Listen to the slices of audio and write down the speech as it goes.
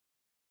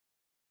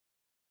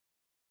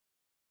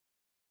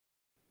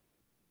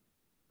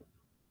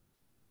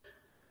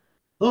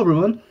Hello,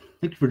 everyone.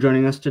 Thank you for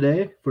joining us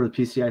today for the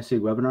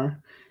PCI-SIG webinar,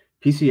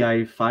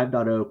 PCIe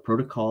 5.0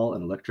 Protocol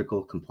and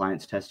Electrical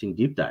Compliance Testing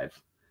Deep Dive.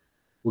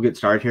 We'll get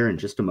started here in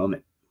just a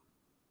moment.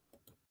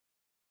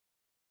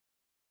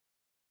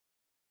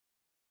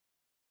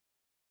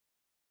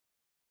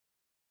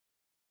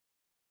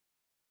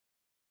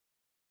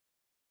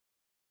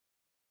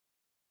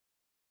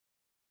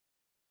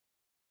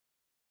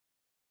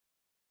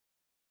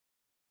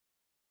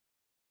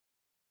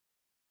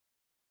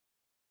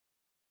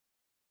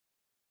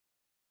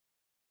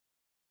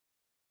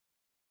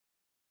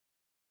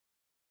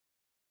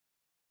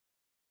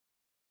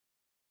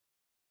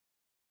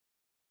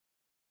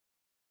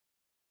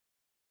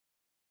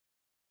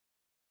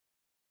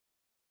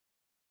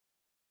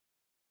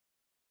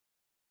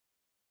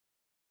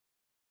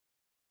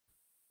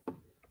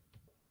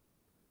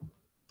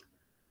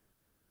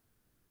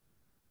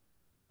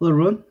 Hello,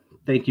 everyone.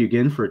 Thank you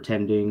again for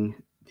attending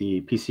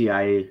the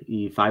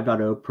PCIe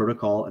 5.0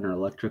 Protocol and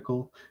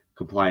Electrical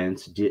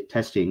Compliance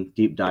Testing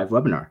Deep Dive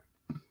webinar.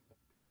 I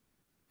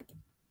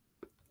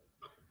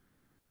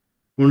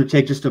want to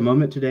take just a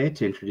moment today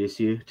to introduce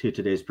you to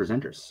today's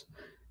presenters.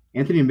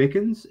 Anthony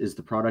Mickens is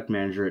the product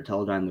manager at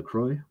Teledyne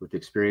LeCroy with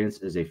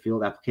experience as a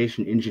field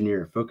application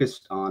engineer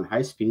focused on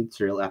high-speed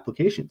serial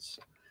applications.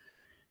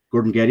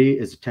 Gordon Getty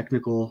is a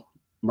technical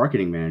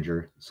marketing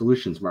manager,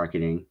 solutions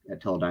marketing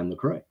at Teledyne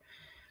LeCroy.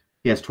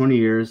 He has 20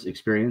 years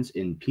experience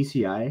in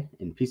PCI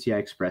and PCI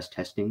Express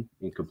testing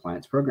and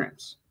compliance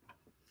programs.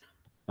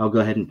 I'll go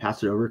ahead and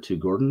pass it over to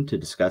Gordon to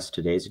discuss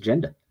today's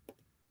agenda.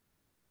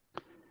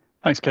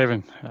 Thanks,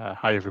 Kevin.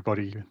 Hi,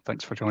 everybody.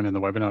 Thanks for joining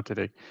the webinar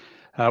today.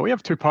 We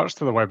have two parts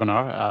to the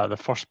webinar. The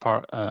first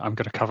part I'm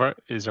going to cover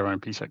is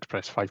around PCI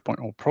Express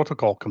 5.0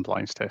 protocol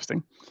compliance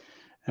testing.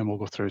 And we'll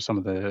go through some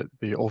of the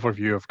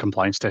overview of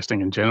compliance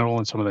testing in general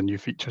and some of the new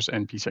features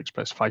in PCI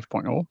Express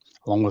 5.0,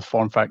 along with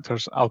form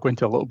factors. I'll go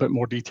into a little bit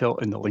more detail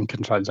in the link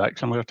and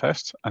transaction layer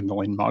tests and the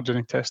lane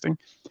margining testing.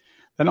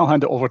 Then I'll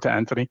hand it over to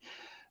Anthony,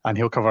 and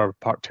he'll cover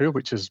part two,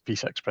 which is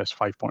PCI Express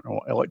 5.0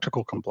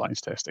 electrical compliance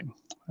testing.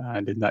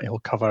 And in that, he'll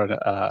cover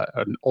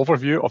an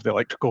overview of the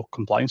electrical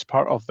compliance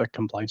part of the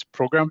compliance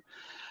program,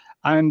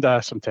 and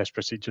some test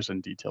procedures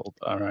in detail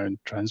around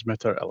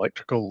transmitter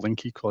electrical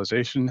link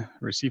equalization,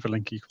 receiver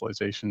link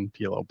equalization,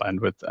 PLL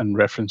bandwidth, and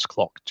reference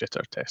clock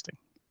jitter testing.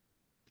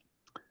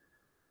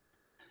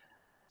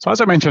 So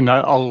as I mentioned,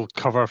 I'll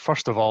cover,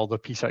 first of all, the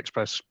PCI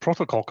Express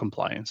protocol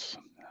compliance.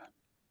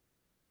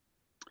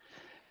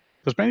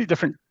 There's many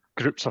different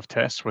groups of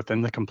tests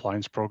within the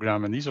compliance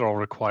program, and these are all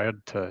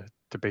required to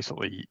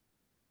basically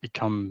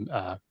become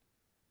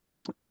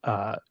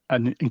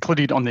and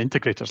included on the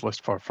integrators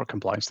list for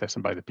compliance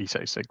testing by the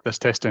PCI-SIG. This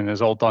testing is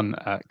all done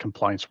at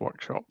compliance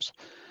workshops.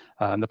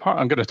 And the part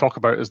I'm going to talk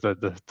about is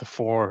the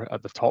four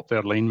at the top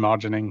there, lane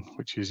margining,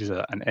 which uses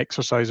an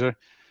exerciser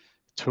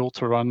tool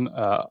to run.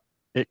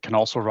 It can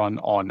also run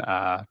on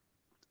a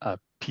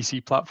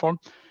PC platform.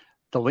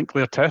 The link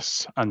layer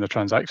tests and the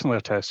transaction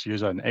layer tests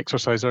use an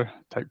exerciser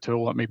type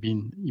tool. That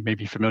you may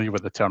be familiar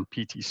with the term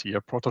PTC,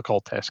 or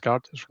protocol test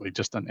card. It's really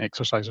just an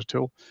exerciser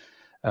tool.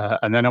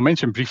 And then I'll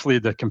mention briefly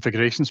the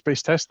configuration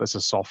space test. That's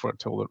a software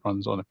tool that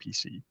runs on a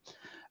PC.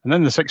 And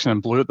then the section in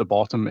blue at the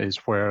bottom is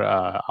where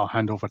I'll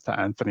hand over to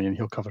Anthony, and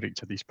he'll cover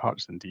each of these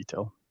parts in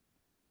detail.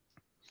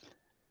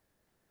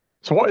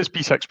 So what is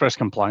PCI Express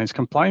compliance?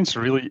 Compliance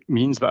really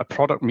means that a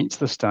product meets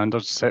the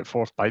standards set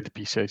forth by the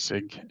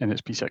PCI-SIG in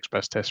its PCI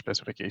Express test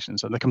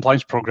specifications. And the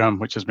compliance program,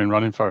 which has been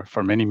running for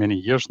many, many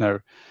years now,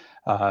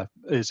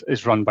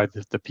 is run by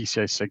the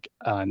PCI-SIG,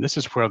 and this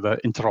is where the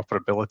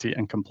interoperability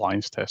and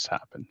compliance tests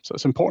happen. So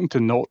it's important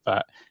to note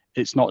that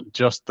it's not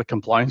just the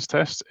compliance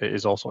tests, it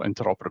is also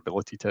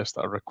interoperability tests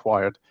that are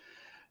required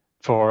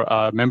for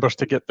members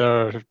to get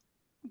their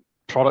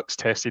products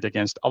tested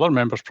against other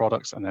members'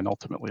 products and then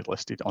ultimately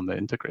listed on the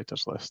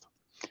integrators list.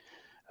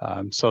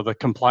 So the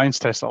compliance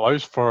test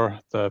allows for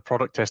the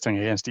product testing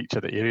against each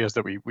of the areas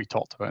that we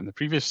talked about in the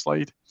previous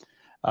slide.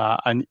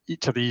 And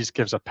each of these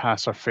gives a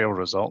pass or fail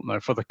result. Now,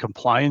 for the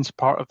compliance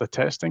part of the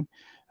testing,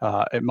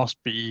 it must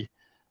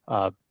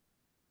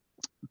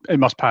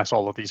pass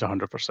all of these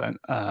 100%.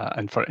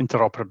 And for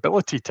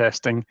interoperability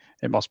testing,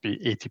 it must be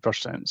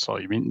 80%. So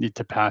you need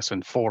to pass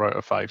in 4 out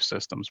of 5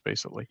 systems,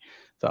 basically,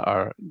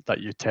 that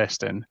you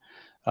test in.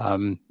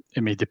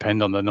 It may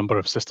depend on the number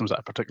of systems at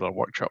a particular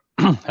workshop,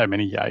 how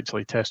many you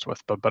actually test with,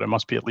 but it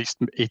must be at least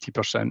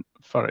 80%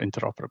 for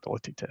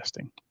interoperability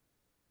testing.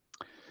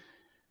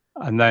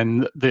 And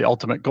then the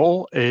ultimate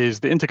goal is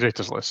the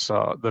integrators list.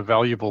 So the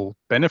valuable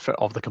benefit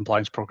of the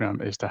compliance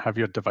program is to have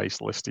your device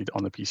listed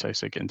on the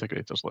PCI-SIG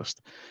integrators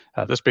list.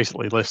 This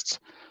basically lists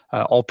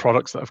all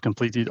products that have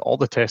completed all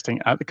the testing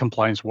at the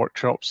compliance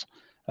workshops,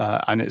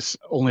 and it's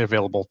only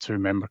available to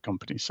member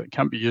companies. So it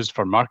can't be used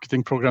for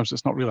marketing programs.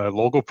 It's not really a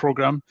logo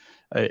program.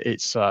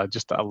 It's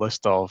just a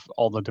list of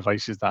all the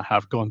devices that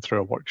have gone through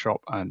a workshop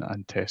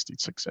and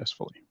tested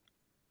successfully.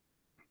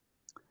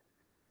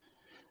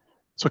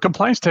 So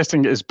compliance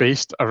testing is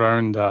based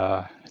around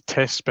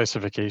test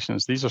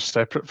specifications. These are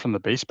separate from the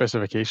base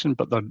specification,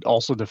 but they're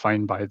also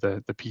defined by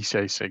the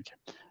PCI-SIG.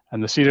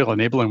 And the serial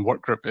enabling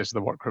workgroup is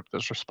the workgroup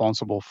that's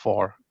responsible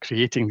for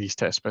creating these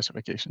test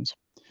specifications.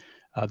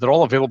 They're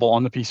all available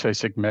on the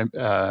PCI-SIG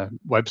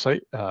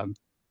website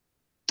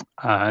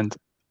and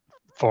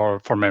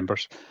for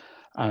members.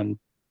 And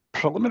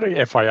preliminary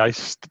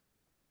FYI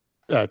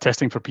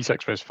testing for PCI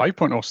Express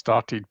 5.0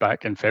 started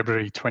back in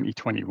February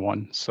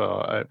 2021. So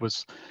it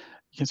was,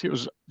 you can see it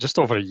was just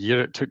over a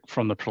year it took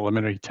from the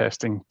preliminary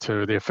testing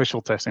to the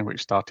official testing,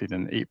 which started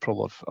in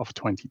April of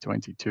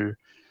 2022.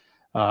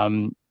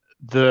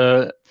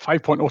 The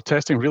 5.0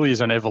 testing really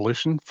is an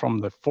evolution from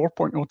the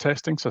 4.0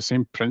 testing, so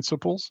same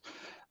principles,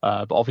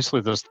 but obviously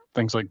there's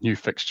things like new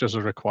fixtures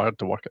are required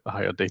to work at the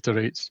higher data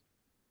rates.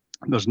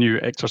 There's new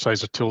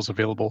exerciser tools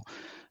available.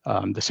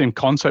 The same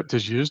concept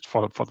is used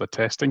for the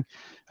testing,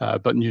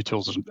 but new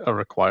tools are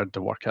required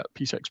to work at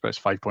PCI Express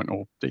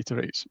 5.0 data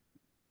rates.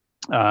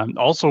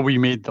 Also, we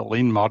made the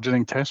lane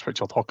margining test,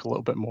 which I'll talk a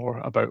little bit more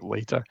about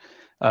later,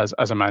 as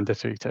a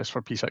mandatory test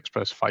for PCI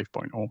Express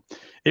 5.0.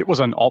 It was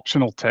an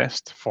optional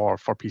test for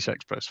PCI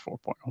Express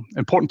 4.0.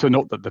 Important to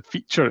note that the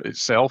feature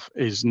itself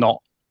is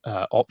not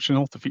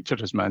optional. The feature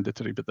is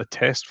mandatory, but the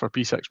test for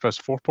PCI Express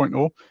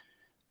 4.0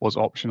 was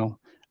optional,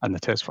 and the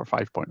test for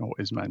 5.0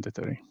 is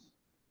mandatory.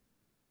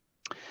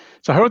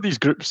 So how are these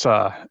groups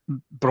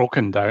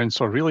broken down?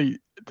 So really,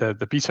 the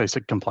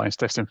PCI-SIG compliance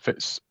testing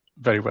fits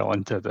very well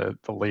into the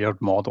layered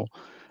model.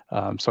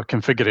 So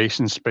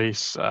configuration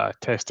space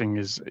testing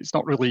it's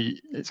not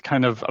really, it's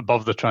kind of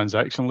above the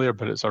transaction layer,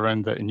 but it's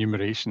around the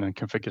enumeration and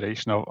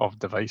configuration of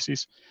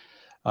devices.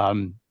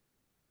 And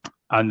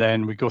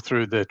then we go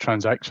through the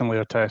transaction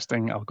layer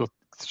testing. I'll go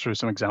through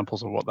some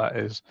examples of what that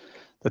is.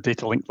 The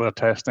data link layer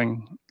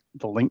testing,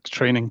 the link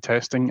training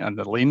testing, and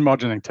the lane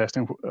margining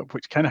testing,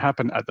 which kind of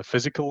happen at the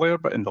physical layer,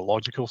 but in the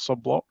logical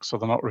subblock. So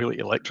they're not really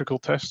electrical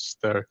tests,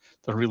 they're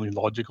really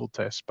logical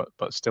tests,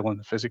 but still in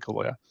the physical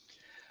layer.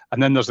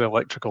 And then there's the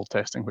electrical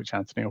testing, which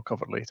Anthony will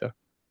cover later,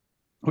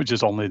 which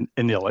is only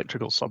in the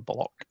electrical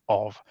subblock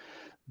of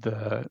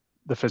the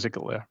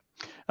physical layer.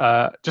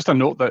 Just a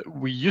note that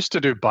we used to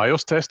do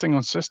BIOS testing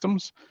on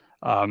systems.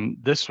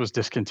 This was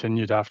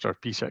discontinued after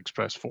PCI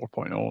Express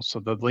 4.0. So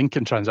the link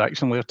and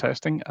transaction layer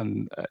testing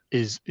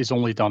is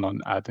only done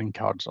on add-in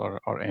cards or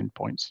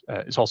endpoints.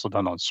 It's also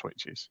done on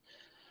switches.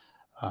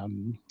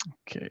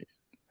 Okay,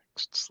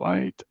 next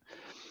slide.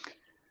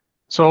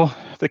 So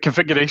the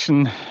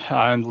configuration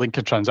and link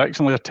and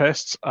transaction layer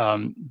tests,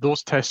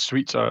 those test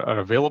suites are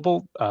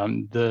available.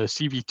 The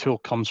CV tool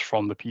comes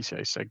from the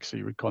PCI-SIG, so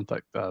you would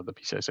contact the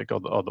PCI-SIG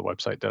or the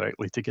website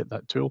directly to get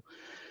that tool.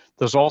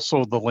 There's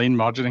also the lane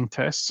margining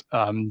tests.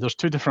 There's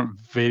two different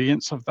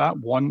variants of that.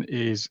 One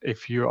is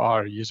if you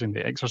are using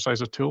the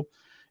exerciser tool,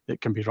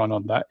 it can be run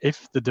on that.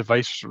 If the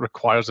device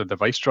requires a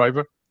device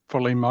driver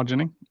for lane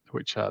margining,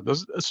 which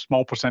there's a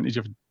small percentage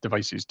of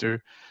devices do,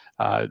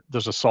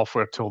 there's a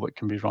software tool that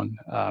can be run.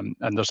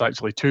 And there's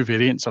actually two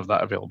variants of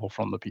that available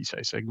from the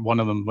PCI-SIG, one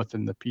of them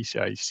within the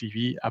PCI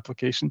CV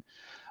application,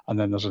 and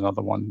then there's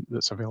another one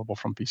that's available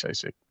from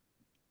PCI-SIG.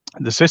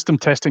 The system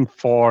testing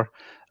for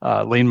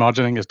lane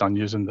margining is done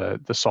using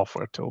the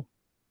software tool.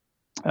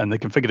 And the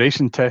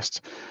configuration tests,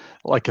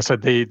 like I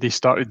said, they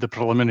started the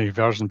preliminary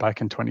version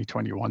back in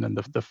 2021, and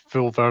the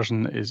full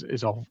version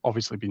is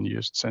obviously been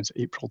used since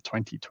April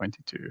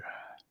 2022.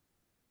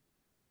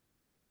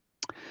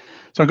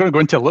 So I'm going to go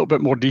into a little bit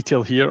more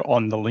detail here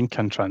on the link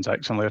and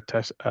transaction layer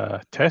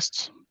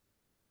tests.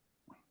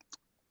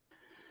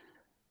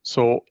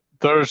 So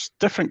there's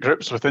different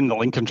groups within the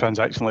link and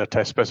transaction layer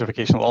test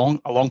specification.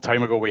 A long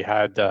time ago, we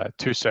had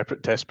two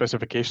separate test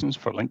specifications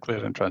for link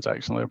layer and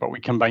transaction layer, but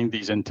we combined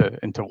these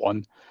into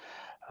one.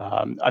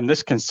 And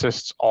this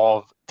consists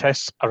of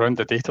tests around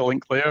the data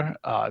link layer,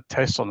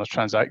 tests on the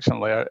transaction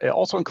layer. It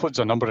also includes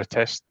a number of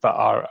tests that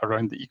are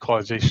around the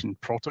equalization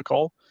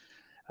protocol.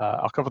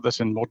 I'll cover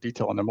this in more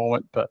detail in a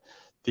moment, but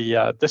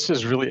this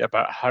is really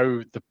about how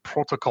the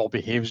protocol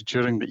behaves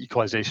during the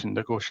equalization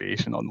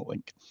negotiation on the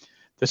link.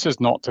 This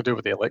is not to do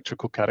with the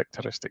electrical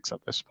characteristics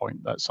at this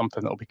point. That's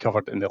something that will be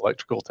covered in the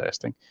electrical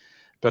testing,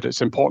 but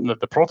it's important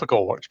that the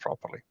protocol works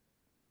properly.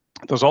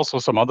 There's also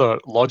some other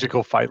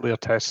logical 5-layer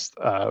tests.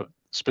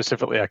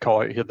 Specifically, I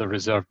call it here the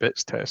reserve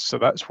bits test. So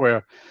that's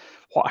where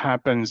what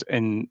happens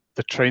in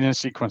the training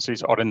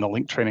sequences or in the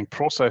link training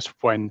process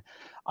when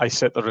I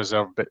set the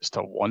reserve bits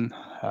to 1.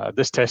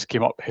 This test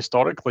came up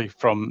historically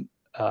from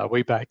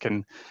way back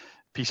in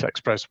PCI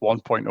Express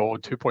 1.0,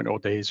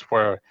 2.0 days,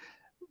 where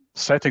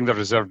setting the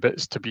reserve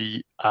bits to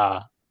be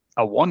a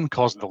 1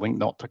 caused the link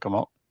not to come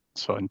up.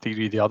 So in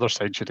theory, the other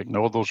side should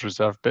ignore those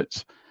reserve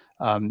bits.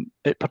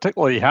 It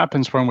particularly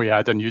happens when we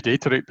add a new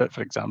data rate bit,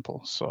 for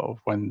example. So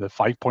when the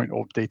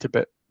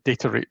 5.0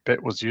 data rate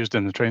bit was used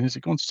in the training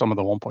sequence, some of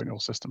the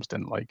 1.0 systems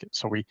didn't like it.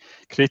 So we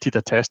created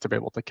a test to be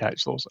able to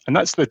catch those. And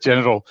that's the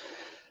general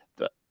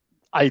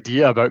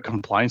idea about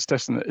compliance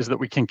testing, is that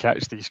we can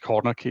catch these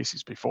corner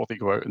cases before they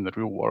go out in the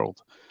real world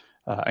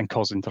and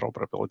cause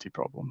interoperability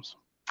problems.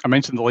 I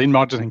mentioned the lane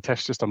margining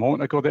test just a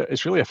moment ago there.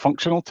 It's really a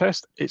functional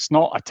test. It's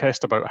not a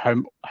test about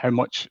how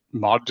much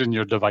margin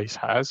your device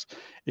has.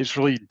 It's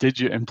really, did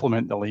you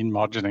implement the lane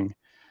margining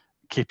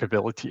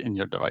capability in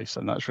your device,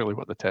 and that's really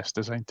what the test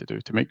is designed to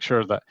do, to make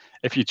sure that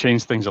if you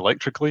change things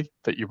electrically,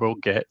 that you will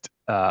get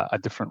a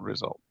different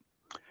result.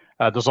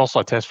 There's also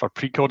a test for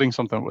pre-coding,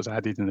 something that was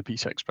added in the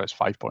PCI Express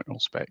 5.0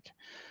 spec.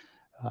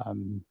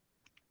 And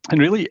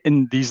really,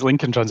 in these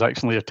link and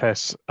transaction layer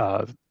tests,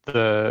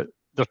 they're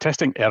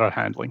testing error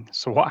handling.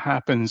 So what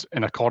happens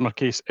in a corner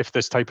case if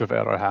this type of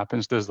error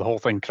happens? Does the whole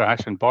thing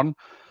crash and burn,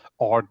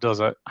 or does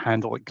it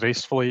handle it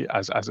gracefully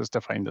as is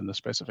defined in the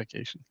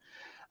specification?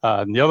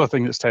 And the other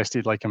thing that's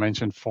tested, like I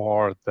mentioned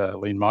for the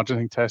lane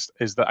margining test,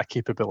 is that a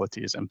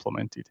capability is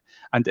implemented.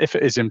 And if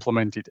it is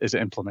implemented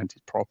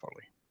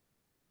properly?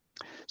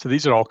 So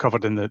these are all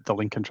covered in the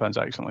link and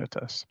transaction layer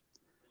tests.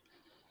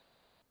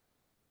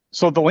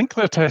 So the link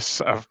layer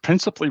tests have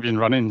principally been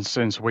running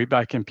since way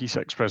back in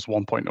PCI Express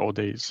 1.0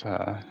 days.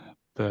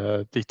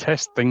 They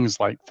test things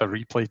like the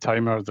replay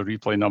timer, the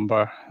replay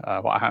number.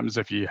 What happens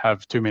if you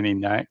have too many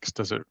NACs?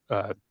 Does it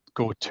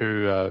go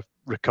to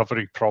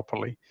recovery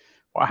properly?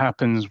 What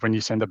happens when you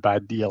send a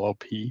bad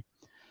DLLP?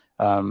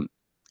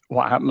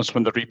 What happens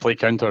when the replay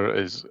counter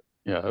is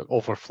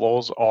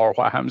overflows? Or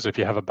what happens if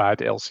you have a bad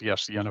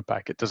LCRC on a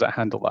packet? Does it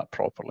handle that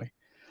properly?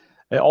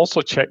 It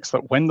also checks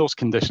that when those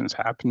conditions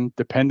happen,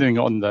 depending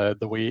on the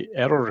way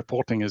error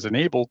reporting is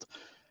enabled,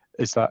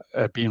 is that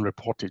being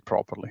reported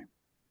properly?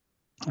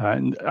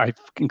 And I've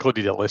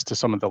included a list of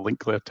some of the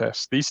link layer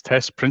tests. These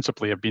tests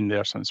principally have been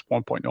there since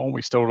 1.0.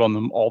 We still run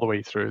them all the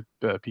way through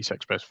the PCI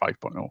Express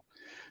 5.0.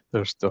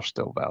 They're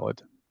still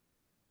valid.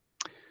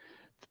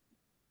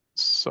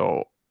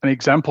 So an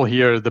example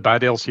here, the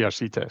bad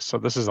LCRC test. So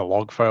this is a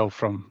log file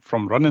from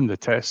running the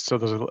test. So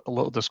there's a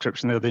little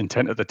description there. The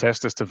intent of the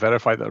test is to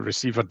verify that a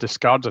receiver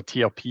discards a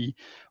TLP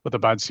with a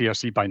bad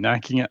CRC by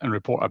NACing it and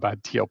report a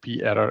bad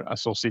TLP error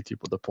associated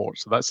with the port.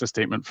 So that's the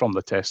statement from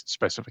the test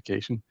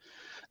specification.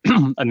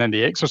 And then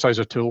the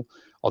exerciser tool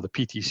or the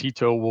PTC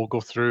tool will go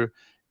through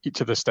each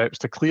of the steps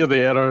to clear the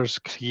errors,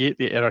 create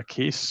the error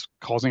case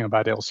causing a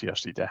bad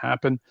LCRC to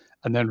happen,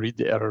 and then read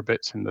the error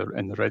bits in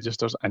the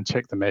registers and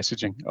check the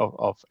messaging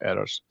of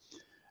errors.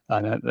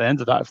 And at the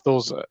end of that, if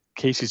those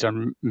cases are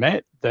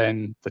met,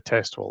 then the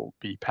test will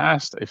be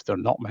passed. If they're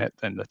not met,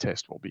 then the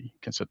test will be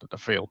considered a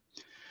fail.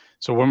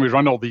 So when we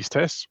run all these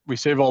tests, we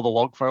save all the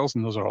log files,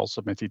 and those are all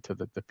submitted to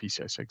the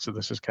PCI-SIG. So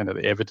this is kind of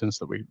the evidence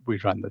that we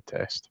ran the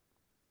test.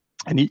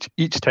 And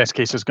each test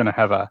case is going to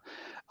have a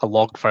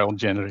log file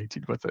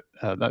generated with it.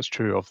 That's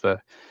true of the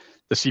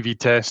CV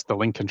test, the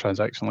link and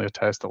transaction layer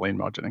test, the lane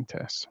margining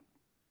test.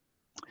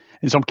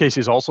 In some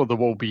cases also there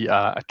will be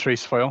a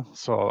trace file,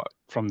 so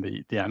from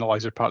the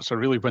analyzer part. So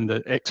really when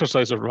the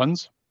exerciser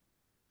runs,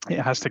 it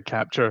has to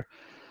capture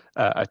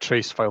a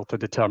trace file to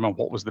determine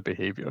what was the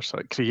behavior. So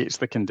it creates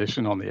the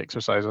condition on the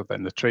exerciser,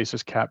 then the trace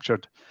is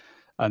captured.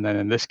 And then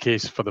in this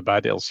case for the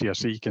bad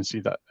LCRC, you can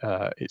see that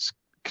it's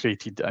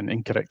created an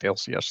incorrect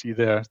LCRC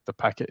there. The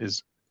packet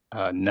is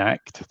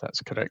NACed,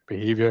 that's correct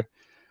behavior.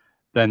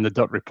 Then the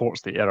DUT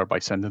reports the error by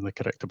sending the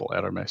correctable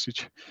error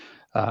message.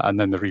 And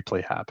then the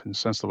replay happens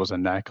since there was a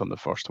NAC on the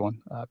first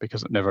one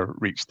because it never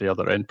reached the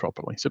other end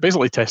properly. So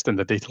basically testing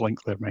the data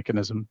link layer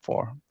mechanism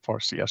for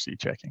CRC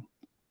checking.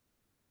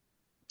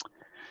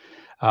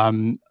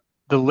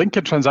 The link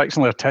and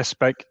transaction layer test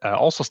spec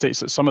also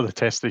states that some of the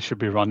tests, they should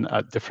be run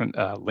at different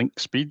link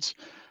speeds.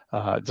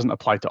 It doesn't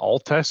apply to all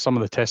tests. Some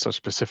of the tests are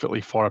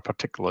specifically for a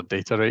particular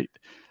data rate.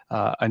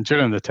 And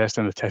during the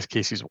testing, the test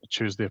cases will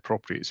choose the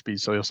appropriate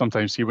speed. So you'll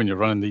sometimes see when you're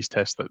running these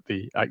tests that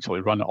they actually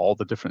run at all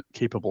the different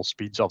capable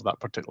speeds of that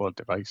particular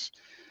device.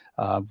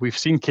 We've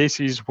seen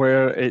cases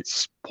where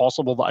it's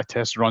possible that a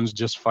test runs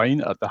just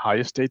fine at the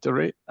highest data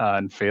rate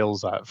and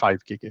fails at 5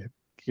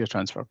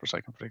 gigatransfer per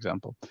second, for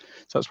example.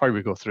 So that's why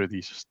we go through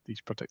these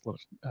particular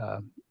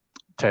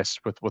tests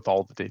with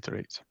all the data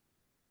rates.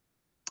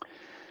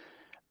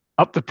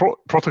 Up the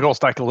protocol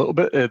stack a little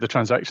bit, the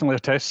transaction layer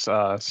tests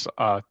are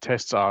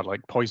like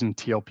poison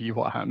TLP.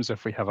 What happens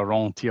if we have a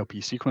wrong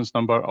TLP sequence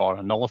number or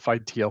a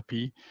nullified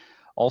TLP?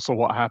 Also,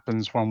 what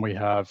happens when we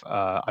have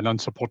an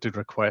unsupported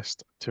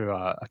request to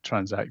a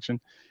transaction?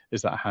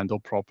 Is that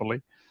handled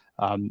properly?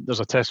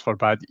 There's a test for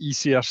bad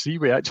ECRC.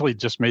 We actually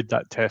just made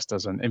that test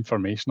as an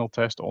informational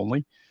test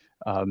only,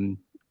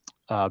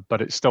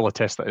 but it's still a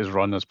test that is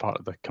run as part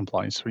of the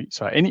compliance suite.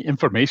 So any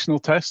informational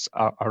tests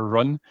are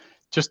run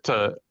just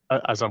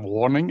as a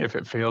warning. If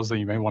it fails, then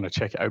you may want to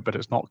check it out, but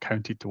it's not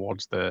counted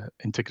towards the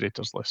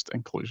integrators list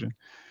inclusion.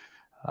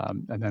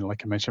 And then,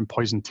 like I mentioned,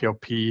 poison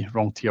TLP,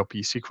 wrong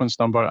TLP sequence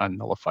number, and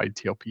nullified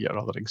TLP are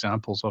other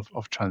examples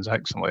of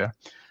transaction layer.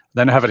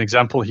 Then I have an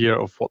example here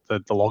of what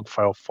the log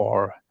file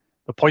for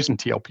the poison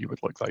TLP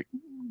would look like.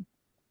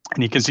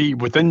 And you can see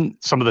within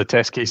some of the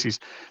test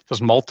cases,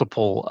 there's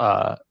multiple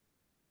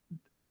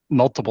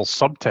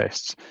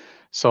subtests.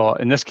 So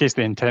in this case,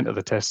 the intent of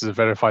the test is to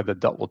verify the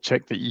DUT will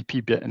check the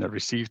EP bit in a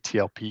received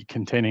TLP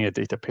containing a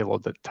data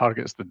payload that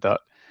targets the DUT.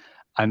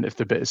 And if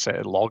the bit is set,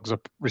 it logs a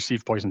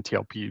received poison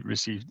TLP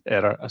received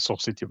error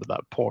associated with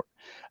that port.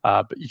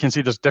 But you can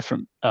see there's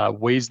different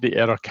ways the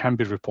error can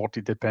be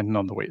reported depending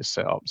on the way it's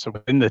set up. So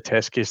within the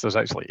test case, there's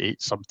actually 8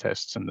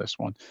 subtests in this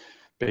one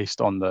based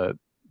on the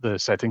the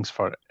settings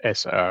for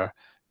SR,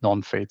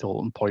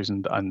 non-fatal, and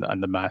poisoned,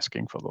 and the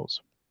masking for those.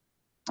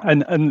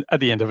 And at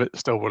the end of it,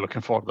 still we're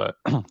looking for the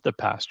the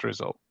passed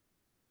result.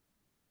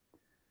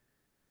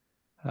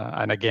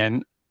 And again,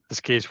 in this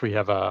case, we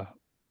have a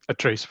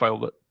trace file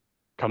that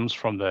comes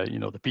from the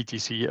the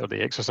PTC or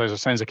the exerciser,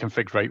 sends a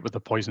config write with the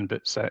poison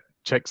bit set,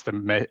 checks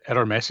the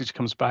error message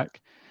comes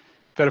back,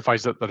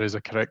 verifies that there is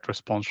a correct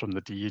response from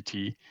the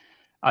DUT,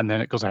 and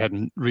then it goes ahead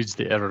and reads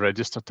the error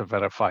register to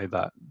verify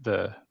that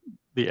the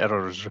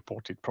error is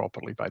reported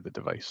properly by the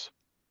device.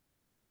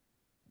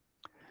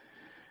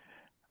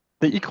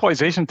 The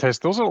equalization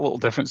test, those are a little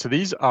different. So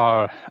these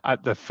are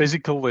at the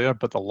physical layer,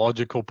 but the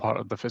logical part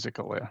of the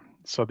physical layer.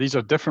 So these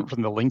are different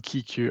from the link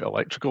EQ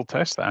electrical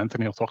test that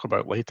Anthony will talk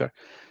about later.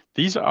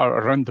 These are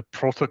around the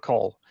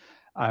protocol,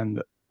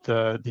 and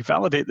they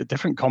validate that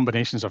different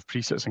combinations of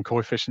presets and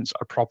coefficients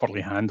are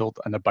properly handled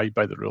and abide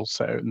by the rules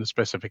set out in the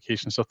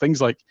specification. So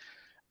things like,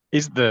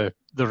 is the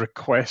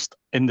request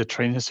in the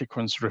training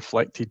sequence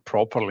reflected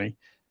properly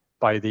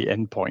by the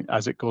endpoint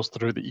as it goes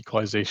through the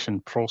equalization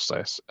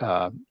process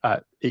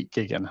at 8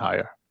 gig and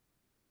higher.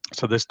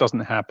 So this doesn't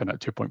happen at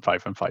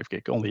 2.5 and 5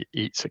 gig, only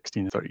 8,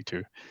 16, and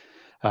 32.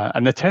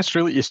 And the test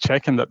really is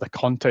checking that the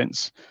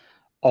contents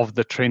of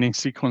the training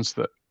sequence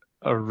that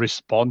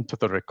respond to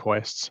the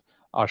requests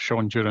are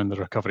shown during the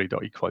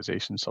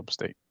recovery.equalization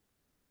substate.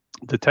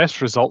 The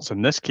test results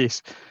in this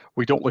case,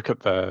 we don't look at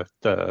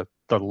the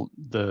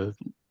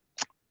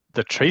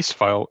trace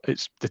file.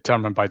 It's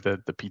determined by the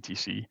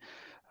PTC.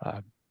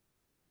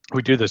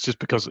 We do this just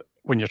because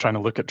when you're trying to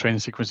look at training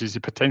sequences,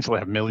 you potentially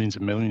have millions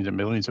and millions and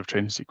millions of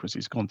training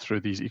sequences going through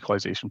these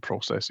equalization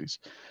processes.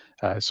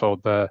 So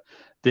the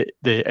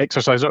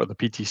exerciser or the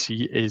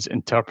PTC is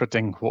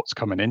interpreting what's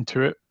coming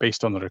into it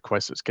based on the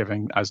request it's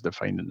giving as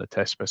defined in the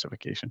test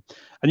specification.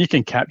 And you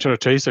can capture a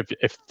trace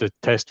if the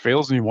test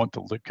fails and you want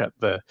to look at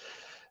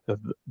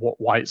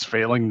why it's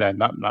failing, then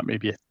that may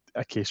be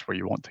a case where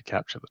you want to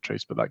capture the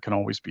trace, but that can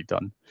always be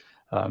done.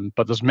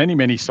 But there's many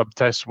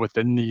subtests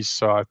within these.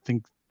 So I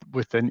think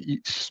within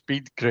each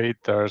speed grade,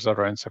 there's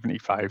around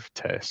 75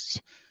 tests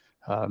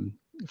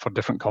for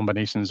different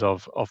combinations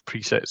of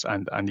presets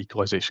and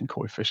equalization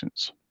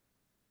coefficients.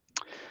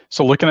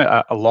 So looking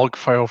at a log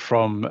file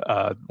from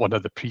one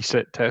of the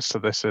preset tests, so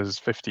this is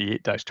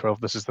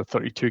 58-12, this is the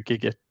 32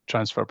 gig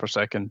transfer per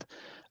second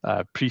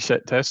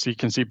preset test. So you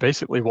can see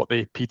basically what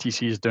the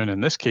PTC is doing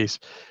in this case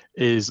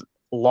is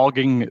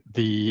logging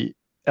the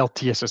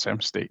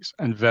LTSSM states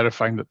and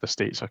verifying that the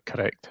states are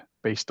correct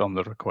based on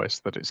the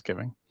request that it's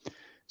giving.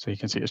 So you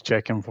can see it's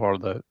checking for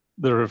the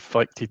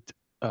reflected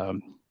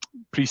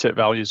preset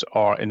values,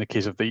 or in the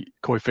case of the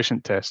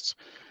coefficient tests,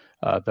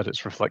 that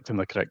it's reflecting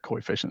the correct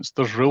coefficients.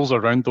 There's rules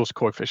around those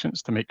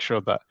coefficients to make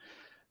sure that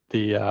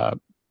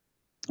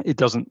it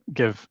doesn't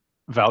give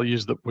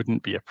values that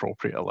wouldn't be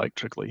appropriate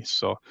electrically.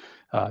 So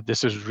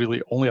this is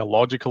really only a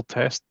logical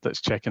test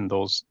that's checking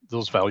those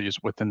values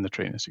within the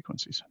training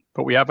sequences.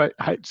 But we have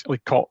actually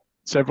caught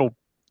several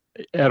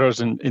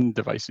errors in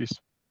devices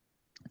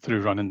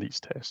through running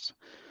these tests.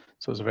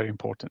 So it's a very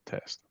important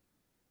test.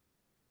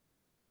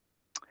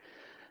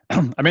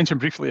 I mentioned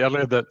briefly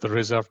earlier that the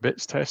reserve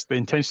bits test, the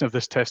intention of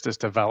this test is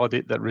to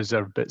validate that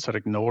reserve bits are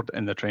ignored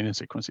in the training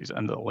sequences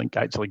and the link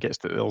actually gets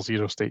to the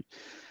L0 state.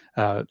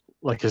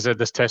 Like I said,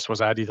 this test was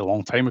added a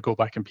long time ago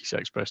back in PCI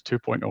Express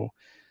 2.0.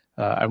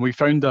 And we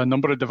found a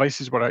number of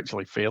devices were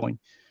actually failing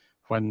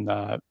when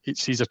it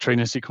sees a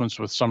training sequence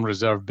with some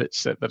reserve bit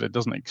set that it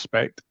doesn't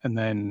expect, and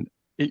then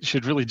it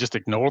should really just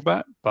ignore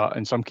that, but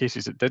in some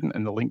cases it didn't,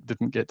 and the link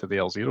didn't get to the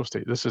L0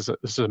 state. This is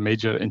a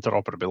major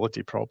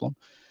interoperability problem,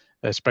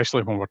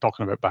 especially when we're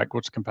talking about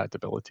backwards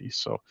compatibility.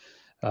 So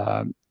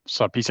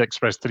PCI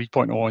Express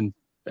 3.0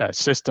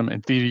 system,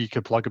 in theory, you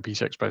could plug a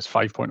PCI Express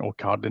 5.0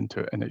 card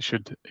into it, and it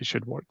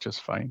should work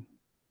just fine.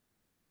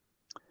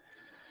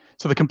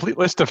 So the complete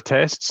list of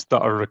tests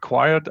that are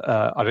required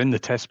are in the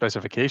test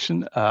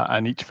specification,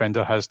 and each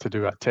vendor has to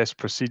do a test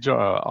procedure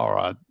or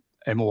a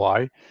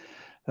MOI.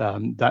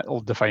 That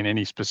will define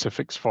any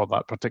specifics for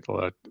that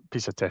particular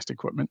piece of test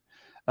equipment.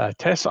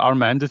 Tests are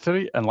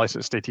mandatory unless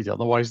it's stated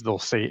otherwise. They'll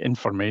say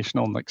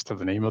informational next to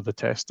the name of the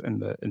test in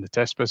the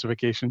test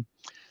specification.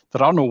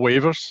 There are no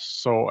waivers,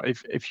 so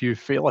if you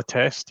fail a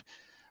test,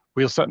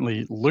 we'll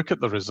certainly look at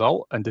the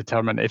result and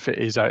determine if it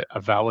is a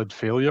valid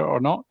failure or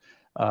not,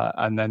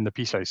 and then the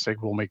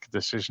PCI-SIG will make a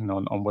decision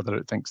on whether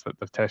it thinks that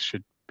the test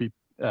should be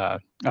a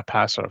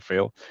pass or a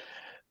fail.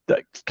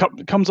 That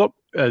comes up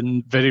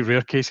in very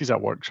rare cases at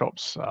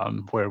workshops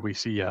where we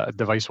see a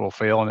device will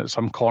fail and it's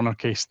some corner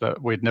case that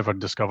we'd never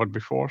discovered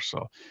before.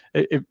 So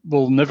it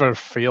will never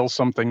fail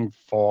something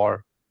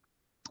for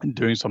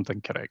doing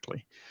something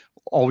correctly.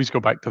 Always go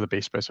back to the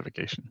base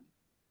specification.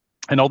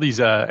 And all these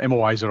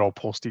MOIs are all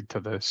posted to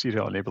the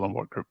Serial Enabling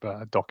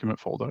Workgroup document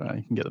folder, and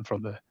you can get them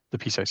from the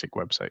PCI-SIG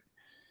website.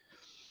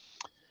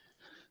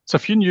 So a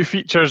few new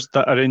features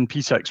that are in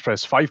PCI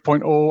Express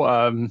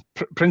 5.0.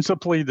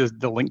 Principally,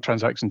 the link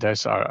transaction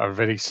tests are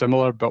very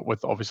similar, but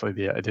with obviously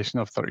the addition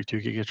of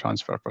 32 gig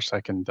transfer per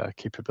second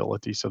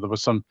capability. So there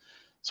was some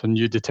So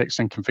new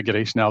detection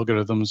configuration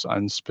algorithms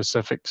and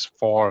specifics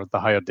for the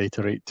higher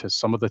data rate to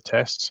some of the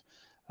tests.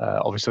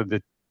 Obviously,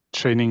 the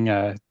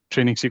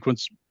training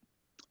sequence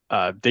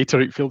data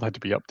rate field had to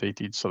be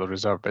updated, so the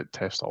reserve bit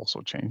test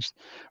also changed.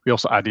 We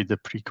also added the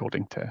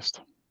pre-coding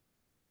test.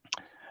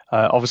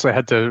 Obviously, I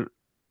had to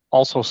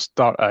also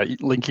start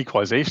link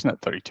equalization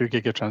at 32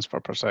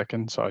 gigatransfer per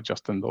second, so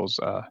adjusting those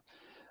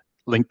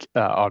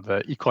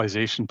the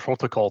equalization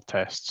protocol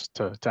tests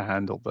to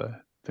handle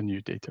the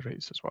new data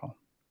rates as well.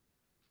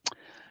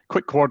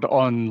 Quick word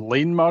on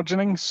lane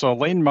margining. So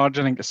lane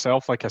margining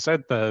itself, like I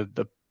said,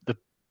 the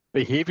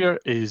behavior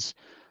is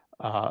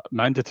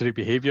mandatory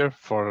behavior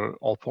for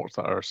all ports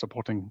that are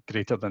supporting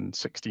greater than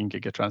 16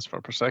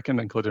 gigatransfer per second,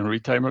 including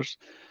retimers.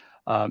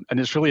 And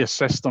it's really a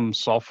system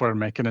software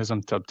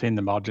mechanism to obtain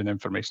the margin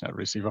information at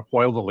receiver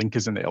while the link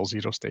is in the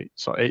L0 state.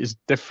 So it is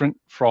different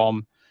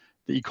from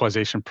the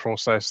equalization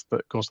process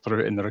that goes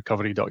through in the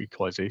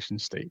recovery.equalization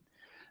state.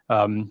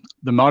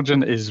 The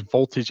margin is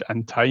voltage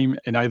and time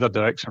in either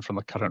direction from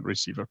the current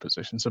receiver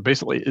position. So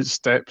basically it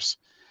steps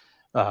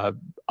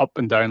up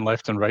and down,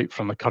 left and right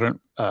from the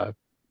current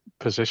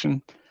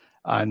position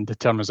and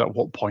determines at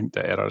what point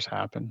the errors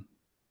happen.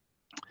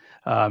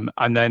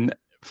 And then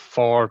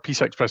for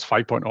PCI Express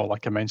 5.0,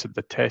 like I mentioned,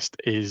 the test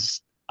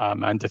is a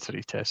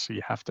mandatory test, so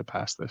you have to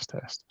pass this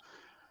test.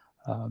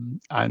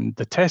 And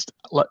the test,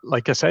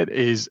 like I said,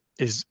 is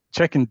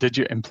checking did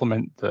you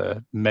implement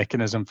the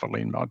mechanism for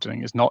lane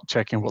margining. It's not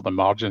checking what the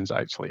margins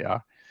actually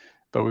are,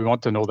 but we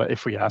want to know that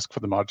if we ask for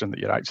the margin that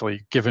you're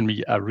actually giving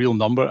me a real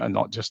number and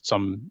not just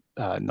some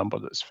number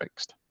that's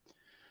fixed.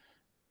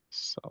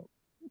 So.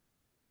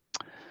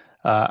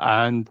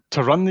 And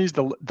to run these,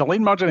 the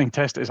lane margining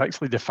test is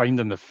actually defined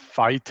in the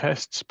PHY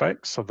test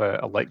specs, so the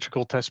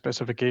electrical test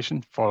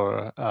specification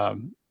for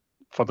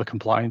the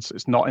compliance.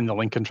 It's not in the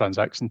link and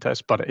transaction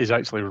test, but it is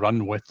actually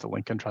run with the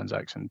link and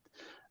transaction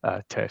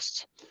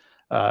tests.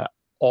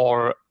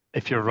 Or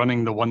if you're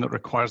running the one that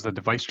requires the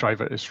device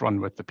driver, it's run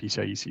with the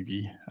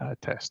PCI-SIG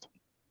test.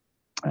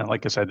 And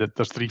like I said,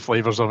 there's 3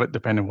 flavors of it,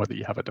 depending whether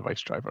you have a device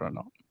driver or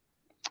not.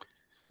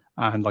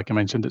 And like I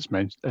mentioned,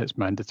 it's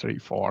mandatory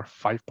for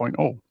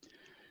 5.0.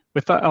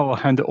 With that, I'll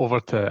hand it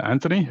over to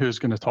Anthony, who's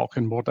going to talk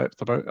in more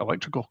depth about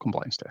electrical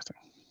compliance testing.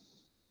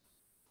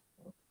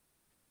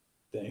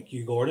 Thank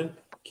you, Gordon.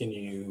 Can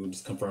you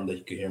just confirm that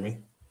you can hear me?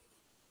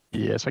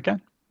 Yes, I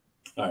can.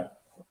 All right.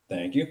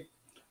 Thank you.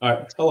 All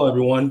right. Hello,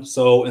 everyone.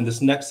 So in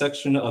this next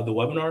section of the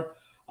webinar,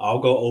 I'll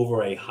go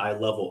over a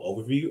high-level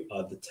overview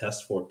of the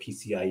test for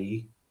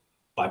PCIe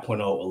 5.0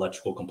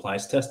 electrical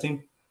compliance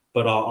testing,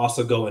 but I'll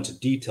also go into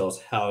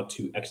details how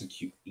to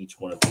execute each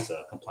one of these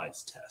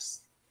compliance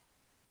tests.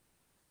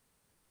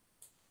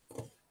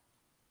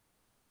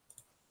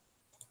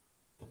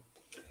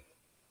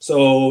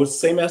 So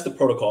same as the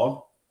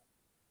protocol,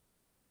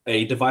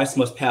 a device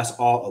must pass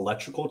all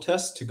electrical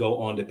tests to go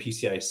on the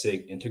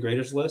PCI-SIG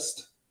integrators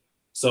list.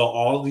 So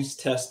all these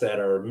tests that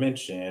are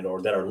mentioned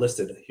or that are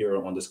listed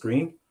here on the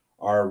screen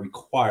are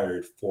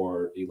required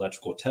for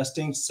electrical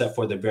testing, except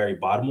for the very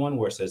bottom one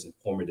where it says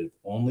informative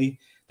only.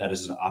 That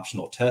is an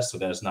optional test, so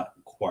that is not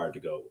required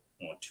to go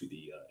onto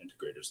the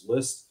integrators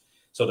list.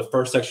 So the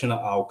first section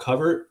I'll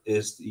cover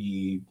is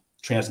the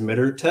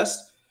transmitter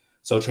test.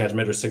 So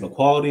transmitter signal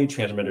quality,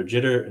 transmitter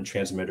jitter, and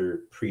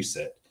transmitter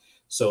preset.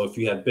 So if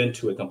you have been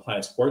to a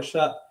compliance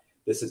workshop,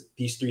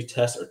 these 3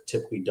 tests are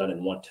typically done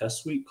in one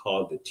test suite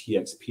called the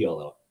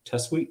TXPLL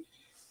test suite.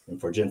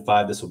 And for Gen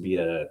 5, this will be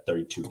at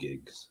 32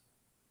 gigs.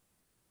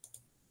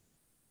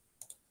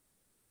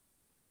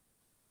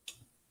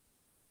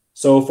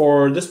 So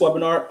for this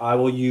webinar, I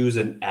will use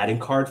an adding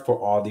card for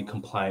all the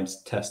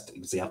compliance test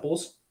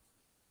examples.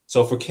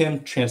 So for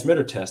KIM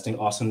transmitter testing,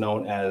 also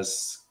known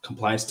as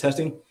compliance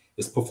testing,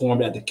 is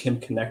performed at the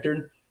KIM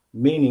connector,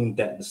 meaning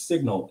that the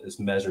signal is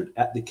measured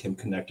at the KIM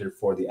connector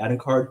for the adding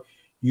card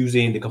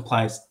using the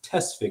compliance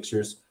test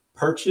fixtures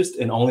purchased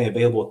and only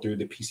available through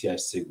the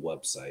PCI-SIG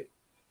website.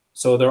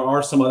 So there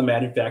are some other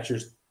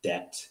manufacturers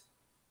that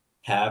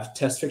have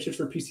test fixtures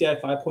for PCI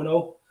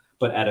 5.0,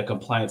 but at a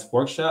compliance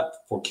workshop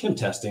for KIM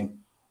testing,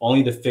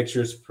 only the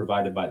fixtures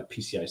provided by the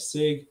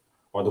PCI-SIG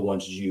are the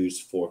ones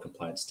used for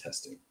compliance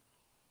testing.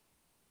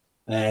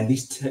 And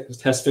these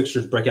test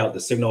fixtures break out the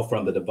signal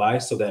from the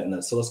device so that an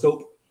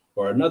oscilloscope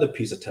or another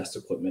piece of test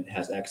equipment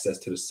has access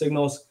to the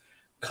signals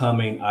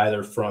coming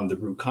either from the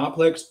root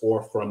complex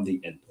or from the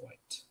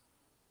endpoint.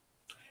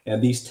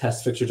 And these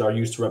test fixtures are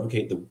used to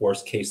replicate the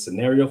worst case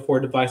scenario for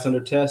a device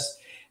under test.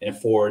 And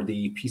for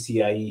the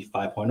PCIe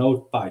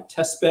 5.0 by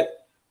test spec,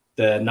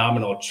 the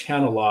nominal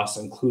channel loss,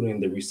 including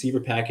the receiver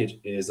package,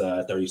 is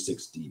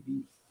 36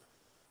 dB.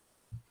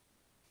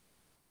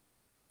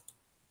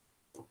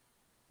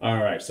 All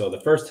right, so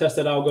the first test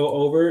that I'll go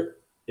over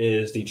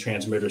is the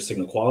transmitter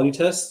signal quality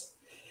test.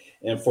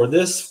 And for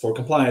this, for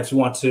compliance, we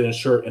want to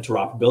ensure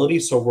interoperability.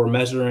 So we're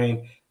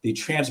measuring the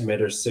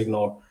transmitter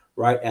signal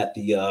right at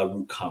the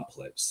root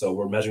complex. So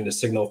we're measuring the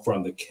signal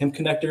from the KIM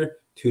connector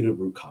to the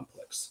root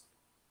complex.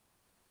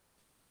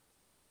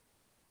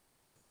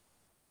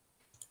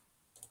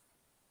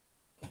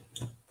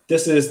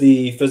 This is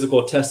the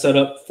physical test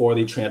setup for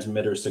the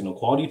transmitter signal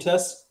quality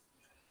test.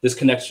 This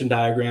connection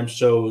diagram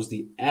shows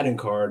the add-in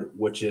card,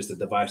 which is the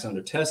device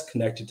under test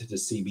connected to the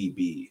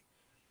CBB.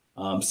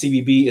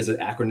 CBB is an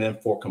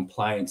acronym for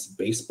Compliance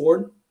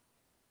Baseboard.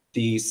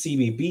 The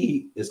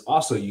CBB is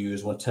also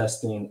used when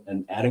testing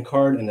an add-in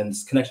card, and in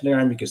this connection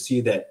diagram, you can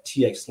see that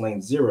TX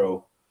lane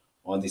 0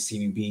 on the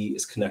CBB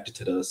is connected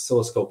to the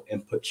oscilloscope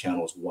input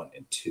channels 1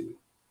 and 2.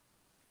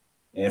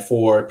 And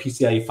for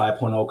PCIe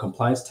 5.0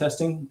 compliance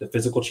testing, the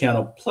physical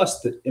channel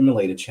plus the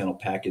emulated channel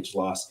package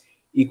loss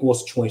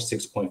equals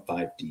 26.5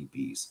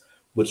 dBs,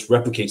 which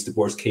replicates the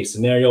worst case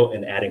scenario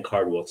an add-in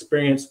card will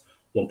experience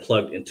when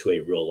plugged into a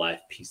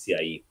real-life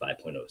PCIe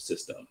 5.0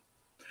 system.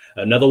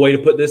 Another way to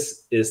put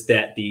this is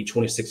that the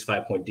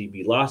 26.5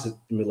 dB loss is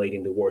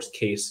emulating the worst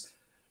case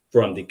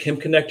from the CHEM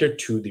connector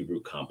to the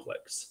root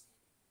complex.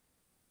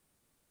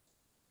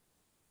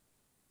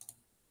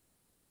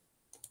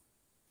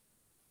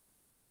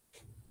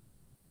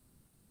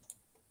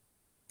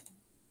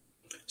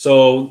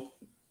 So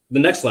the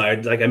next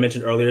slide, like I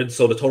mentioned earlier,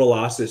 so the total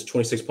loss is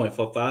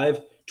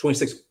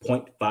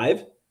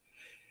 26.5,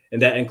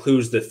 and that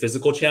includes the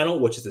physical channel,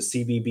 which is the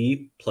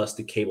CBB plus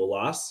the cable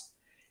loss,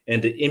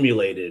 and the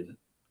emulated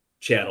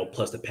channel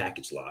plus the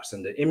package loss.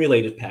 And the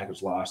emulated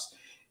package loss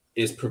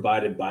is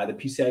provided by the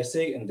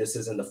PCI-SIG, and this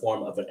is in the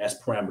form of an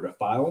S parameter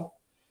file.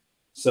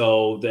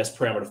 So the S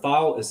parameter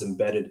file is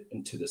embedded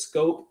into the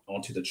scope,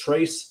 onto the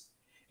trace,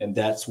 and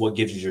that's what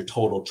gives you your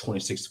total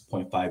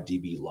 26.5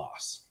 dB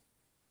loss.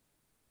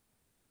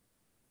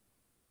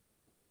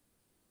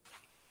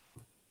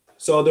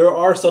 So there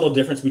are subtle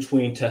differences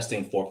between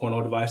testing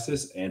 4.0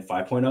 devices and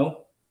 5.0.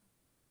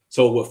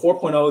 So with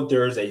 4.0,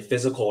 there's a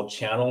physical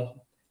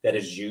channel that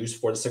is used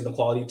for the signal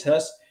quality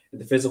test.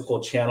 The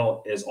physical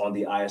channel is on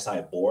the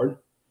ISI board.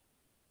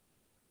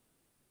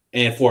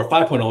 And for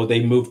 5.0,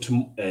 they moved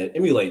to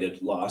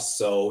emulated loss.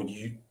 So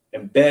you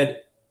embed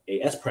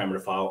a S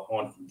parameter file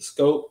on the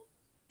scope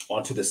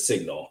onto the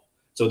signal.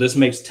 So this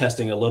makes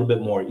testing a little bit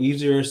more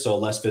easier. So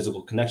less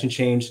physical connection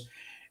change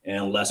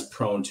and less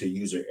prone to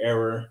user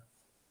error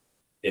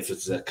if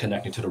it's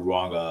connecting to the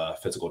wrong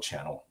physical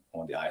channel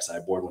on the ISI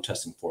board when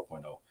testing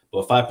 4.0. But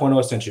with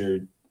 5.0, since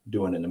you're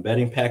doing an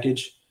embedding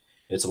package,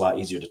 it's a lot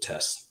easier to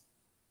test.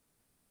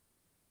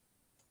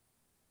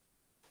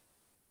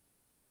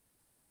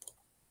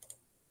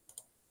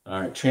 All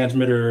right,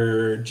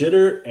 transmitter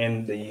jitter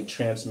and the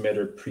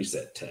transmitter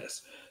preset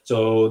test.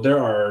 So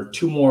there are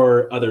two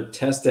more other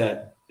tests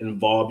that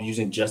involve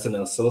using just an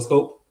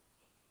oscilloscope,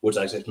 which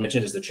I just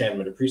mentioned is the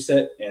transmitter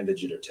preset and the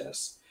jitter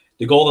test.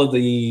 The goal of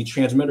the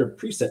transmitter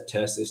preset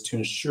test is to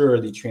ensure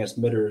the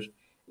transmitter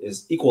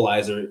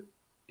equalizer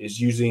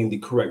is using the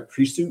correct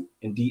presuit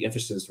and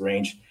de-emphasis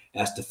range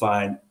as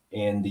defined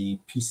in the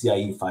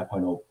PCIe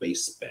 5.0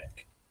 base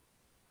spec.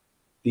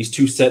 These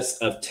two sets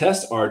of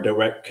tests are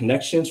direct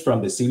connections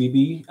from the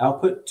CBB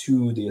output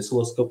to the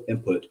oscilloscope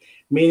input,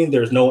 meaning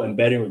there's no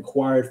embedding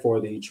required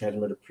for the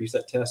transmitter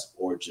preset test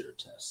or jitter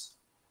test.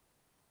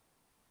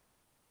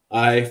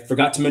 I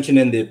forgot to mention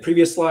in the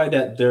previous slide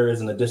that there is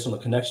an additional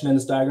connection in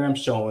this diagram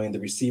showing the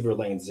receiver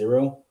lane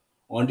 0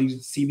 on the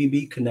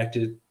CBB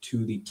connected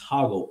to the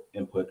toggle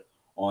input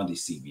on the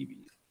CBB.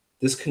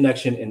 This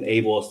connection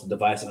enables the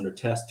device under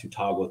test to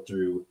toggle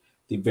through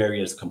the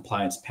various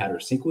compliance pattern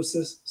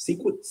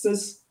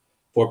sequences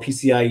for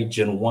PCIe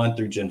Gen 1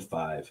 through Gen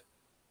 5.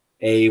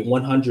 A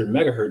 100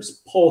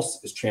 megahertz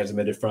pulse is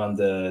transmitted from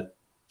the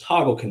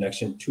toggle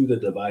connection to the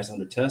device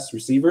under test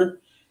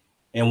receiver.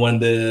 And when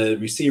the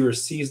receiver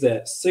sees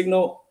that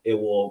signal, it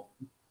will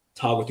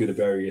toggle through the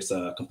various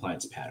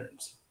compliance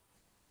patterns.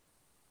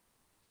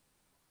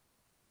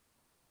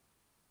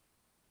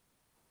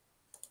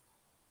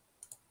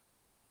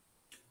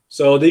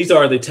 So these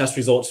are the test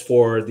results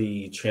for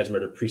the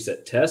transmitter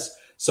preset test.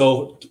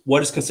 So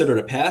what is considered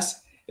a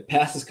pass? A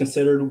pass is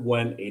considered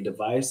when a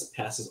device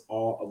passes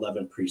all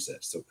 11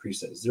 presets. So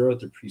preset 0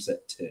 through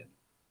preset 10.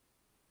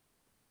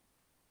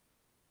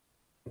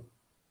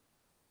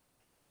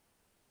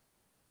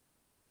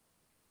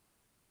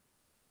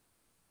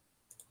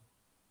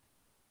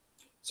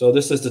 So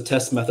this is the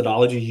test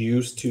methodology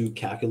used to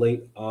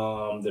calculate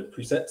the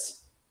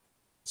presets.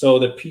 So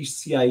the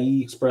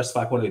PCIe Express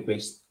 5.0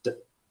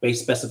 base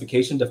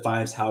specification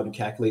defines how to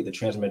calculate the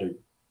transmitter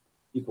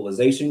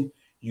equalization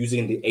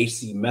using the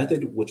AC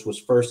method, which was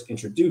first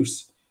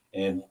introduced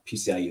in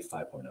PCIe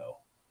 5.0.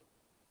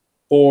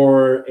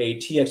 For a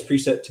TX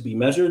preset to be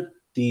measured,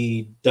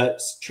 the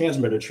DUT's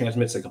transmitter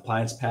transmits a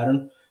compliance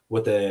pattern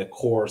with a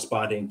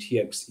corresponding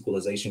TX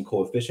equalization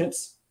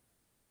coefficients.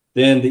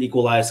 Then the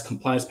equalized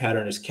compliance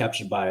pattern is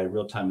captured by a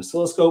real-time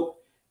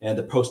oscilloscope, and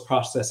the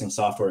post-processing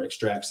software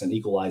extracts an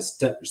equalized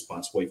step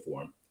response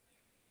waveform.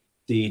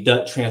 The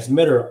DUT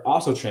transmitter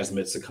also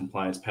transmits a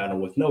compliance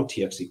pattern with no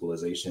TX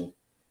equalization.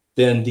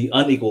 Then the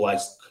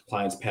unequalized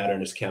compliance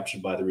pattern is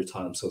captured by the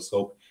real-time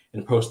oscilloscope,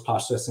 and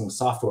post-processing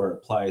software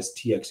applies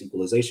TX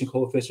equalization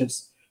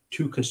coefficients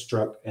to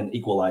construct an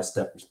equalized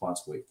step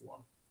response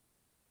waveform.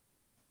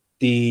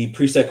 The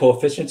preset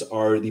coefficients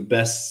are the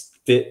best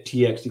fit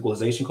TX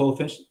equalization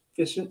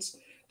coefficients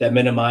that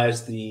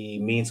minimize the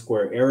mean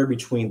square error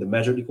between the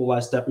measured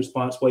equalized step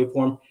response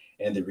waveform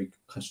and the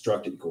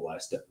reconstructed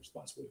equalized step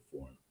response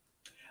waveform.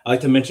 I'd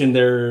like to mention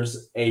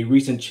there's a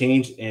recent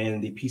change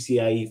in the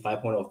PCIe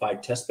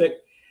 5.05 test spec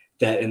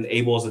that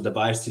enables a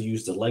device to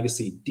use the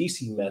legacy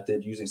DC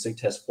method using SIG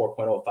test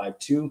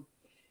 4.052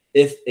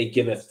 if a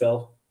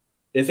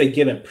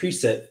given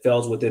preset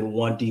falls within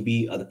 1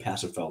 dB of the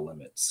pass-or-fail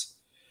limits.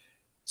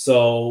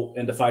 So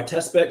in the 5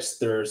 test specs,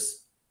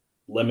 there's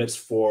limits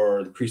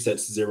for the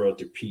presets 0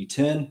 through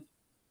P10,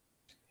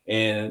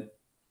 and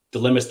the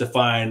limits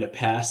define the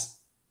pass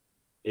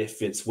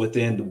if it's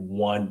within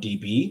 1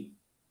 dB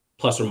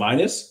plus or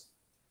minus.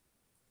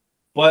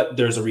 But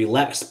there's a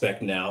relaxed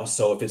spec now,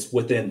 so if it's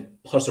within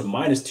plus or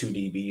minus 2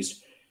 dBs,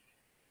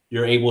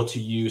 you're able to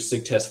use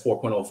SIG test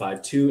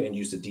 4.052 and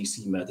use the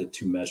DC method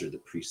to measure the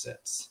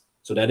presets.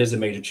 So that is a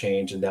major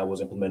change, and that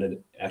was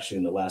implemented actually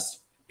in the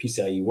last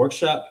PCIe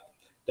workshop.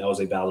 That was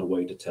a valid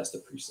way to test the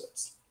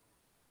presets.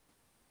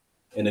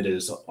 And it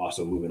is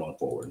also moving on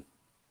forward.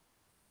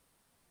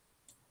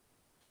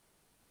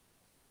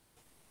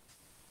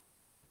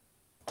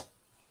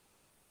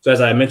 So as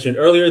I mentioned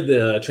earlier,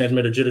 the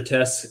transmitter jitter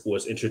test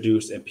was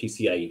introduced in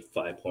PCIe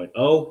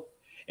 5.0,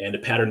 and the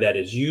pattern that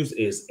is used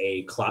is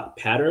a clock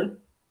pattern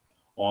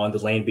on the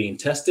lane being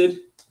tested.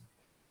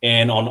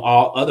 And on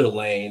all other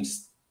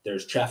lanes,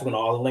 there's traffic on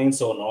all the lanes.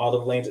 So on all the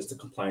lanes, it's the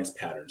compliance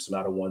pattern. So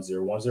not a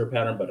 1010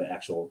 pattern, but an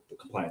actual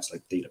compliance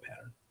like data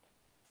pattern.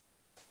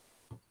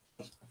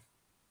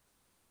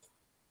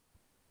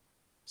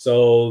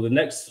 So the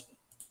next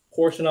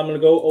portion I'm going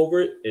to go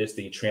over is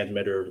the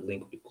transmitter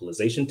link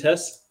equalization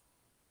test.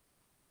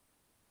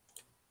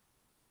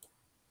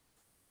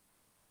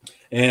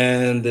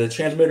 And the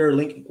transmitter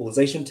link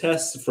equalization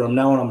test, from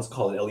now on, I'm going to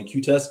call it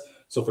LEQ test.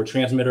 So for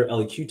transmitter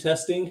LEQ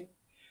testing,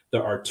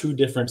 there are 2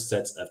 different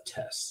sets of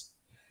tests.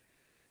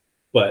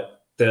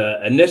 But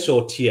the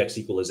initial TX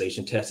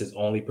equalization test is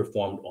only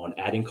performed on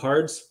adding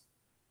cards,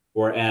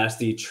 whereas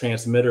the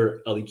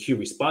transmitter LEQ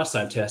response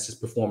time test is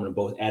performed on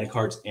both adding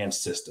cards and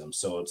systems.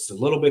 So it's a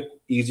little bit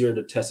easier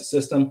to test a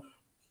system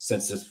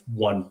since it's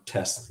 1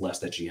 test less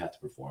that you have to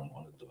perform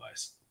on the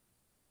device.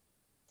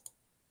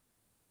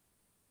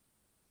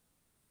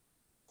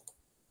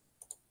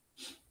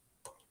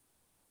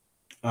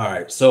 All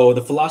right, so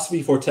the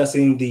philosophy for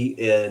testing the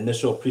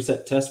initial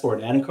preset test for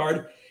an adding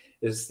card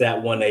is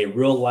that when a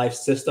real-life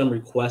system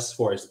requests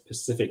for a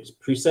specific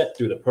preset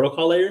through the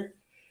protocol layer,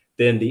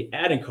 then the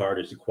adding card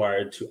is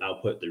required to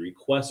output the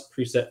request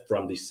preset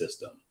from the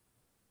system.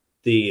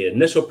 The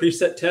initial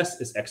preset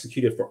test is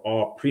executed for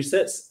all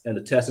presets, and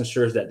the test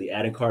ensures that the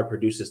adding card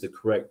produces the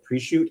correct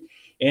pre-shoot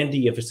and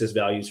de-emphasis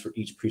values for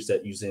each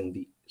preset using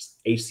the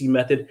AC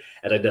method,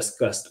 as I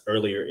discussed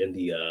earlier in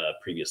the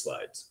previous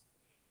slides.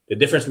 The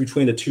difference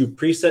between the 2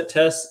 preset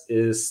tests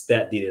is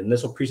that the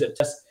initial preset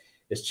test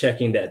is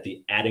checking that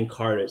the adding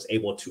card is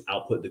able to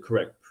output the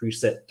correct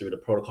preset through the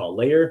protocol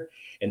layer,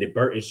 and the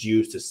BERT is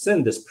used to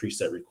send this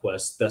preset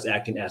request, thus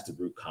acting as the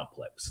root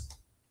complex.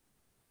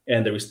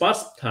 And the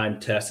response time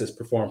test is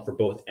performed for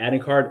both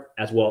adding card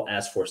as well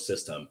as for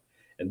system.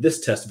 And this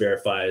test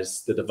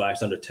verifies the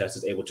device under test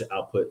is able to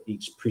output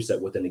each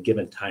preset within a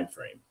given time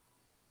frame.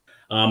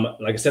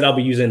 Like I said, I'll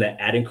be using the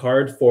adding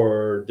card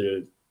for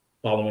the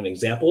following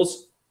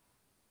examples.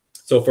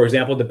 So for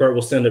example, the BERT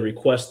will send a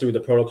request through the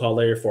protocol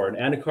layer for an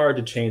adding card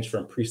to change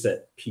from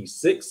preset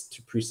P6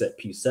 to preset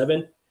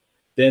P7.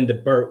 Then the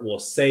BERT will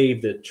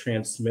save the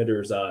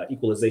transmitter's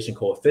equalization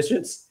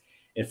coefficients.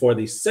 And for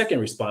the second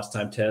response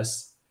time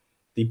test,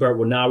 the BERT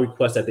will now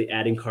request that the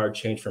adding card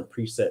change from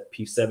preset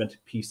P7 to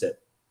preset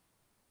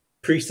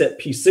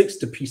P6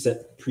 to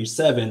preset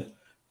P7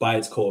 by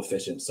its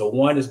coefficients. So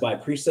one is by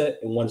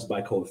preset and one is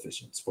by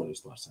coefficients for the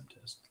response time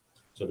test.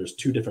 So there's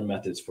 2 different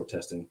methods for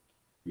testing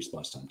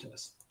response time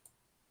tests.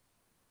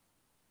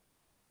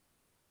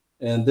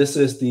 And this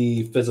is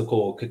the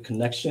physical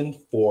connection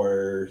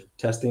for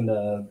testing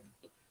the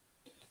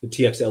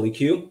TX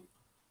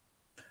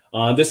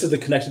LEQ. This is the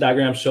connection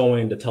diagram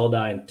showing the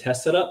Teledyne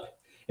test setup,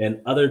 and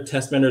other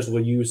test vendors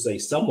will use a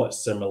somewhat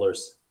similar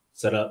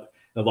setup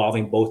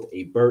involving both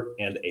a BERT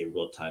and a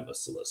real-time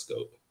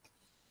oscilloscope.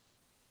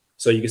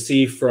 So you can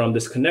see from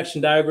this connection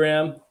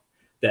diagram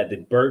that the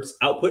BERT's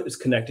output is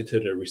connected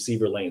to the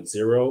receiver lane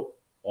 0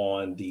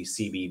 on the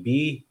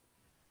CBB,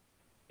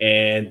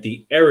 and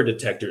the error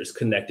detector is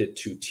connected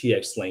to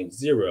TX lane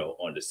 0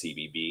 on the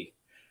CBB,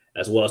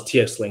 as well as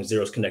TX lane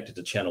 0 is connected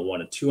to channel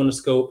 1 and 2 on the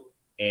scope,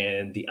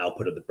 and the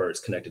output of the BERT is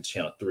connected to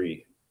channel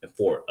 3 and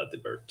 4 of the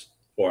BERT,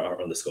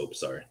 or on the scope,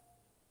 sorry.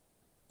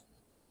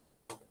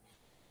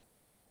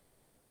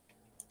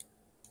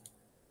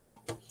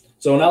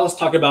 So now let's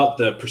talk about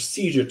the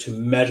procedure to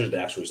measure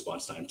the actual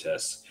response time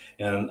test.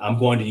 And I'm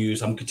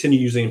continue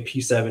using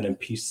P7 and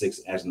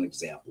P6 as an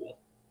example.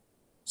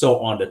 So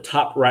on the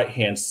top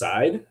right-hand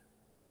side,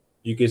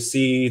 you can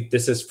see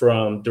this is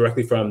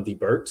directly from the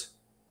BERT.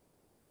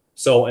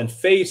 So in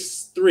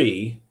phase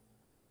 3,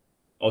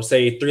 I'll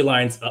say 3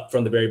 lines up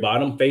from the very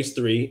bottom, phase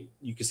 3,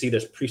 you can see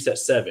there's preset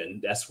 7.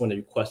 That's when the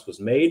request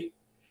was made.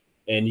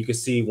 And you can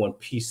see when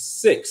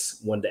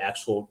P6, when the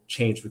actual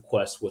change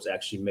request was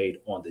actually made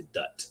on the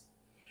DUT.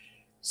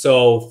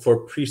 So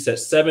for preset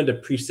 7 to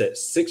preset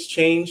 6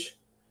 change,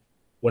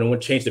 when it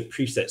would change to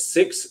preset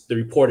 6, the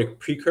reported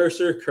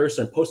precursor,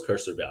 cursor, and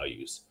post-cursor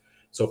values.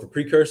 So for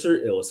precursor,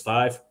 it was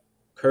 5,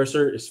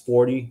 cursor is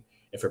 40,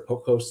 and for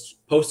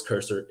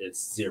post-cursor,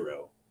 it's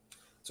 0.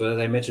 So as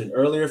I mentioned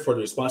earlier, for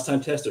the response time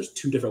test, there's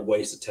 2 different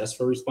ways to test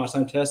for response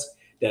time test.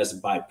 That's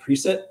by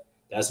preset.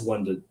 That's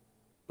when the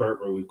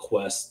BERT will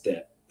request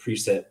that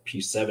preset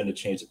P7 to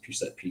change to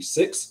preset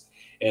P6,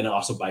 and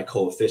also by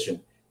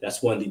coefficient.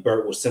 That's when the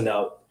BERT will send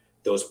out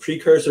those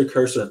precursor,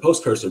 cursor, and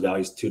post-cursor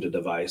values to the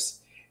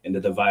device, and the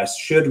device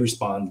should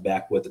respond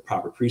back with the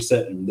proper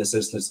preset. In this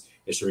instance,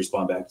 it should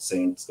respond back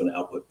saying it's going to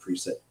output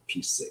preset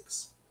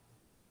P6.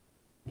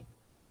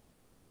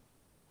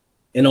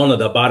 And on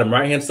the bottom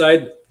right-hand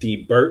side,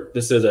 the BERT,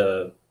 this is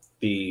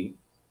the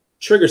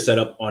trigger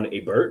setup on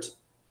a BERT,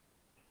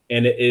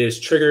 and it is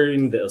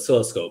triggering the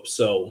oscilloscope.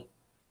 So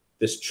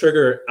this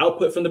trigger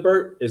output from the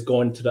BERT is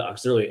going to the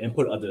auxiliary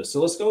input of the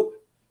oscilloscope.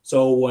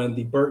 So when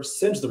the BERT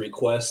sends the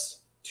request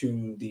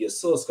to the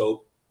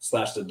oscilloscope /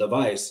 the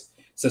device,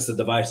 since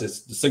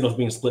the signal is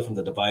being split from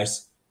the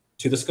device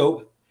to the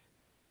scope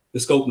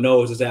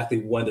knows exactly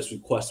when this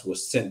request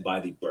was sent by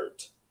the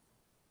BERT.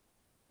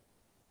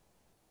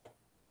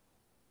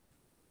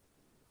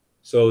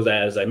 So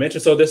as I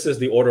mentioned, so this is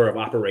the order of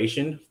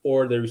operation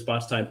for the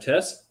response time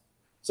test.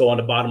 So on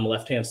the bottom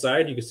left-hand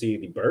side, you can see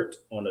the BERT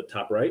on the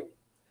top right.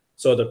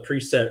 So the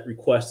preset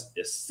request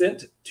is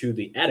sent to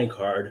the adding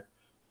card,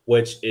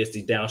 which is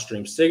the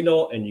downstream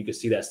signal. And you can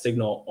see that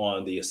signal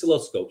on the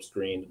oscilloscope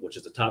screen, which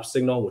is the top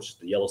signal, which is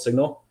the yellow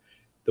signal.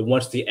 Then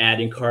once the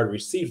adding card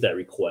receives that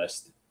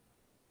request,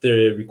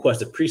 the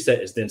requested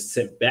preset is then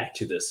sent back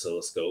to the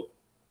oscilloscope.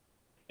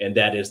 And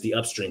that is the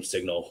upstream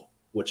signal,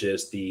 which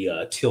is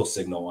the teal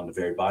signal on the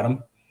very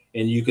bottom.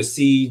 And you can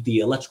see the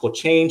electrical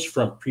change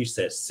from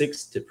preset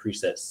 6 to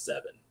preset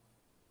 7.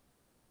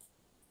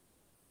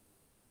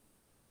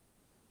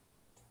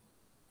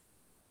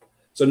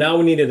 So now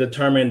we need to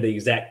determine the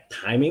exact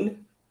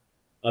timing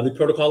of the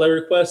protocol error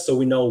request so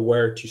we know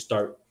where to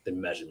start the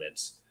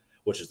measurements,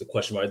 which is the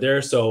question right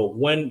there. So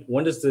when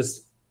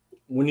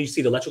you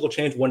see the electrical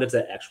change, when does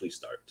that actually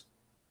start?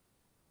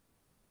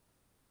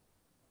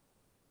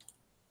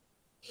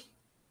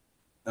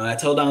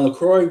 At Teledyne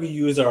LeCroy, we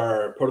use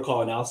our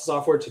protocol analysis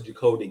software to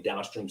decode the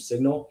downstream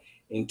signal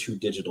into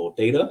digital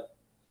data.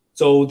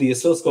 So the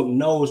oscilloscope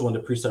knows when the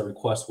preset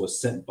request was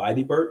sent by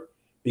the BERT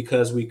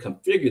because we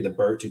configured the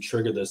BERT to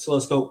trigger the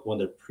oscilloscope when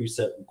the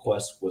preset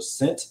request was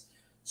sent.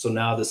 So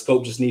now the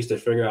scope just needs to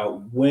figure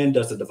out when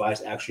does the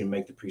device actually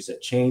make the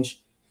preset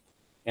change.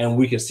 And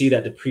we can see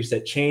that the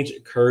preset change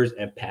occurs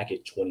in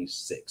packet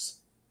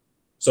 26.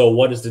 So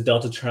what is the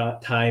delta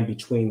time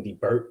between the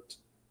BERT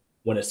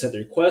when it sent the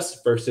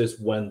request versus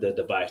when the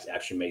device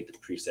actually made the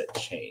preset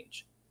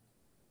change?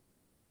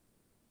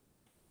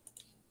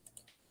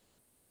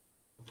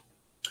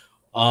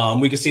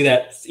 We can see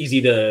that it's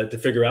easy to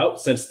figure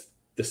out since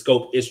the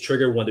scope is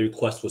triggered when the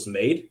request was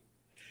made.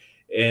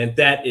 And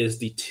that is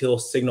the teal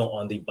signal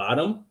on the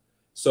bottom.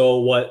 So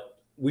what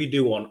we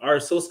do on our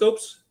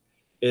oscilloscopes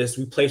is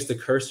we place the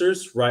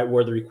cursors right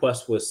where the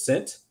request was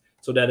sent.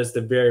 So that is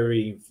the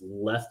very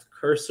left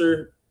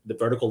cursor, the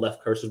vertical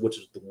left cursor, which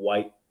is the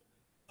white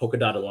polka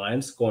dotted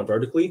lines going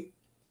vertically,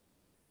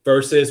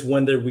 versus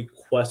when the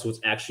request was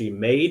actually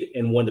made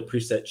and when the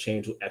preset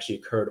change actually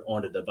occurred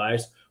on the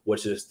device,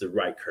 which is the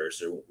right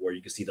cursor, where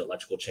you can see the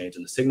electrical change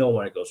in the signal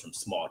when it goes from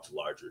small to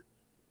larger.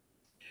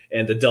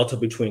 And the delta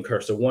between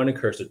cursor 1 and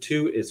cursor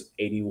 2 is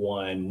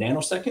 81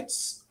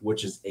 nanoseconds,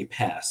 which is a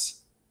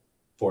pass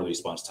for the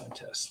response time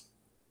test.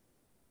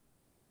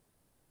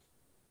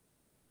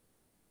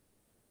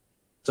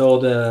 So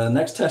the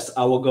next test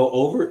I will go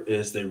over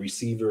is the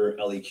receiver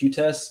LEQ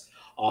test,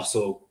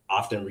 also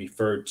often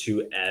referred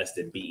to as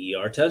the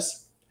BER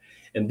test.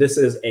 And this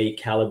is a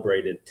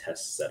calibrated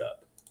test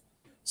setup.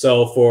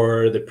 So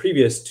for the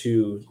previous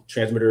 2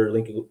 transmitter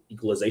link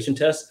equalization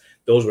tests,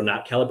 those were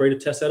not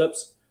calibrated test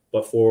setups.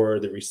 But for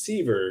the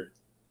receiver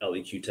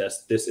LEQ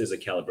test, this is a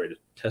calibrated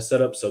test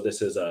setup. So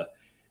this is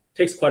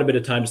takes quite a bit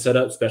of time to set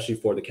up, especially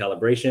for the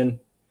calibration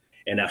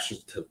and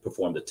actually to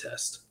perform the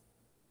test.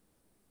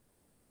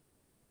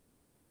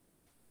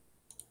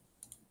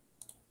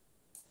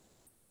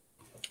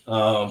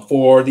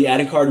 For the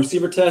adding card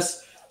receiver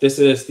test, this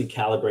is the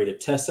calibrated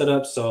test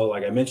setup. So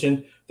like I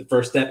mentioned, the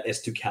first step is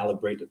to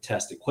calibrate the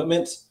test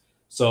equipment.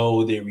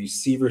 So the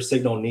receiver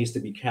signal needs to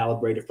be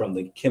calibrated from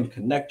the KIM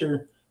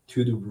connector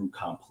to the root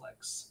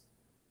complex.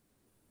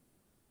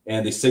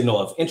 And the signal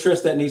of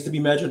interest that needs to be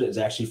measured is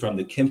actually from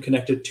the KIM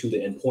connector to the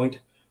endpoint,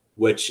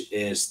 which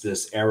is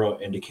this arrow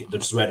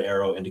this red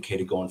arrow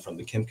indicated going from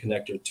the KIM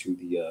connector to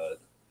the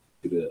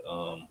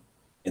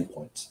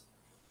endpoint.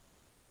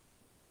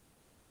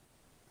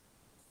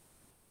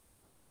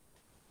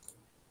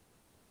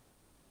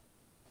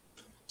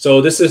 So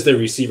this is the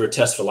receiver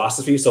test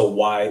philosophy. So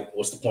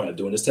what's the point of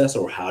doing this test,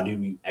 or how do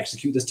we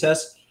execute this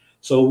test?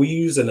 So we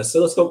use an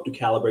oscilloscope to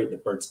calibrate the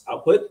BERT's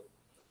output.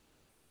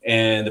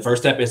 And the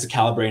first step is to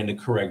calibrate the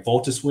correct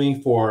voltage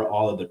swing for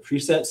all of the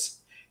presets.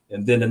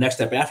 And then the next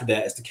step after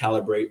that is to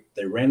calibrate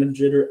the random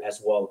jitter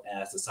as well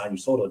as the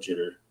sinusoidal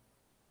jitter.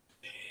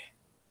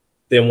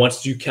 Then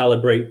once you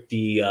calibrate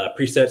the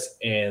presets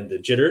and the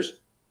jitters,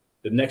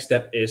 the next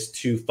step is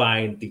to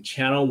find the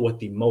channel with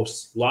the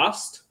most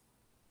loss.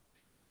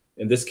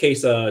 In this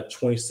case,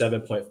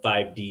 27.5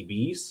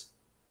 dBs.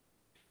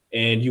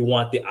 And you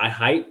want the eye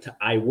height to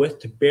eye width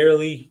to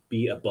barely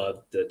be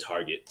above the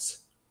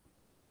targets.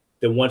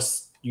 Then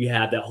once you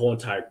have that whole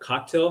entire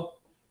cocktail,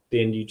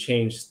 then you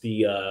change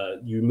the,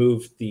 you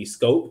move the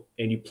scope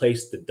and you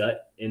place the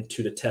DUT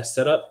into the test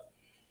setup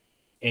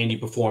and you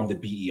perform the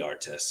BER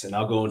test. And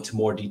I'll go into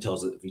more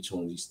details of each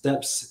one of these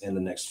steps in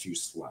the next few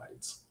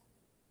slides.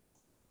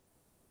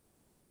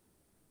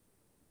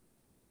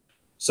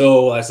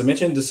 So as I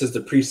mentioned, this is the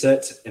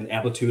preset and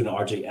amplitude and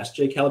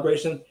RJ-SJ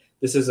calibration.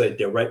 This is a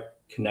direct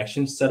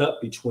connection setup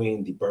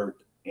between the BERT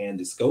and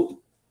the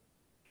scope.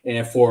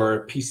 And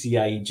for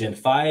PCIe Gen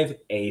 5,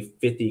 a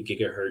 50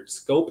 gigahertz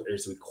scope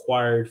is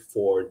required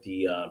for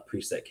the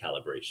preset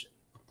calibration.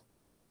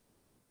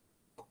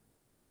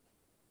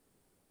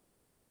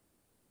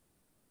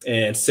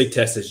 And SIG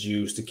test is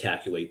used to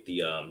calculate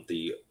the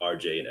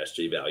RJ and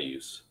SJ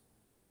values.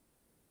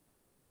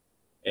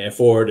 And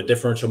for the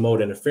differential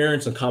mode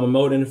interference and common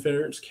mode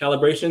interference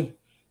calibration,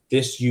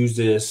 this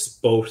uses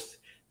both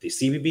the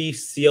CBB,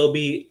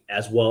 CLB,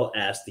 as well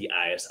as the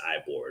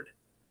ISI board.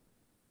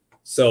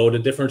 So the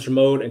differential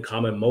mode and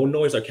common mode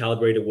noise are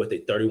calibrated with a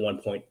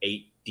 31.8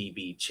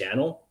 dB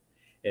channel.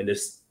 And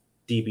this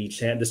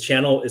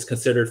channel is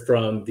considered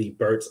from the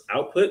BERT's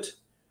output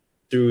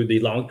through the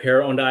long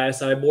pair on the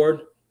ISI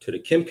board to the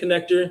KIM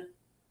connector,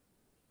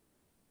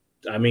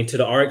 to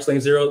the RX lane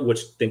 0,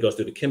 which then goes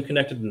through the KIM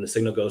connector, then the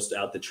signal goes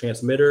out the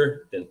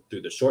transmitter, then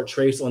through the short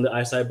trace on the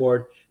ISI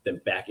board, then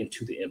back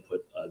into the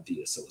input of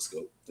the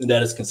oscilloscope. And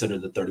that is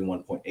considered the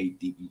 31.8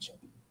 dB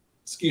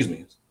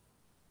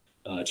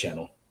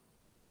channel.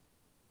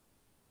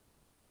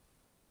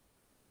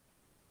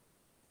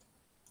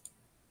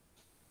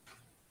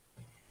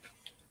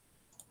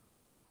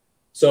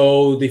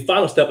 So the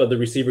final step of the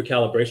receiver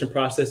calibration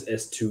process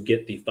is to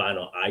get the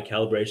final eye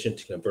calibration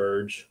to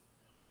converge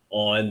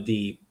on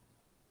the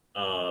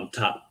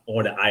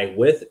on the eye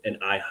width and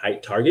eye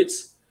height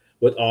targets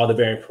with all the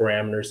varying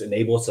parameters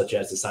enabled, such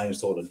as the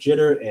sinusoidal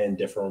jitter and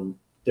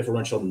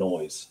differential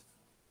noise.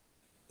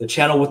 The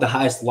channel with the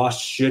highest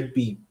loss should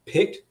be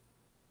picked,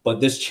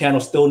 but this channel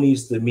still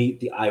needs to meet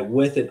the eye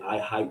width and eye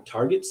height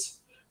targets.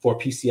 For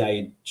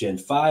PCIe Gen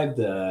 5,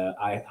 the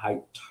eye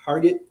height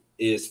target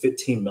is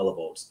 15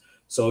 millivolts.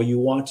 So you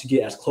want to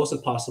get as close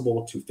as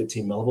possible to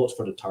 15 millivolts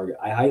for the target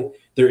eye height.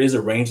 There is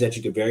a range that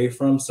you could vary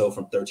from, so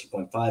from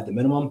 13.5, the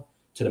minimum,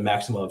 to the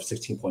maximum of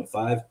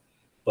 16.5.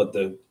 But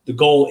the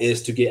goal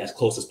is to get as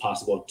close as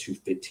possible to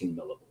 15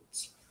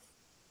 millivolts.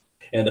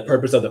 And the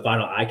purpose of the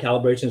final eye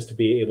calibration is to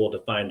be able to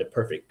find the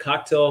perfect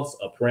cocktails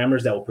of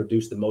parameters that will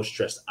produce the most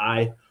stressed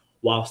eye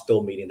while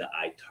still meeting the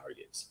eye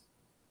targets.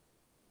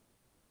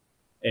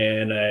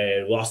 And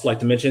I would also like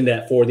to mention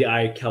that for the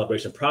eye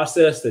calibration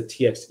process, the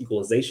TX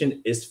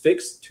equalization is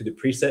fixed to the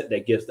preset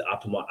that gives the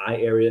optimal eye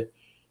area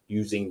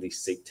using the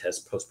SIG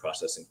test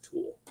post-processing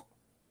tool.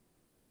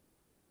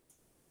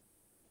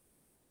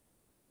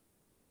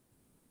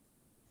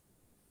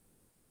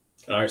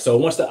 All right, so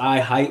once the eye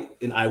height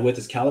and eye width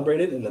is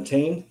calibrated and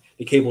obtained,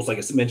 the cables, like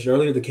I mentioned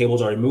earlier, the cables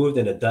are removed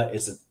and the DUT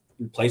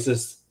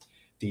replaces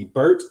the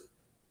BERT,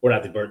 or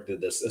not the BERT,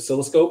 the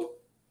oscilloscope.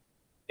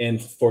 And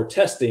for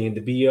testing, the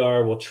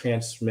BER will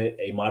transmit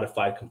a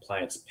modified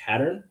compliance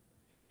pattern,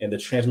 and the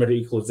transmitter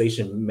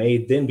equalization may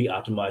then be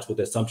optimized with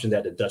the assumption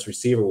that the DUT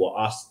receiver will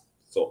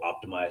also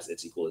optimize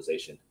its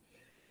equalization.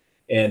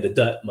 And the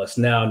DUT must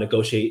now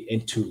negotiate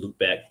into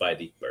loopback by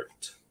the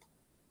BERT.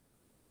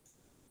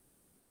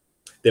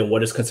 Then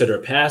what is considered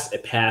a pass? A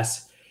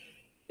pass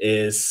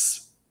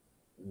is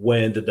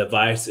when the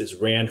device is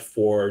ran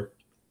for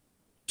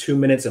 2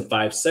 minutes and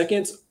 5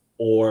 seconds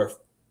or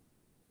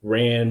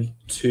ran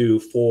to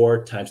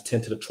 4 times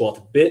 10 to the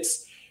 12th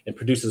bits and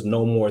produces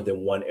no more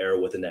than one error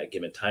within that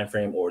given time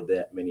frame or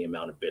that many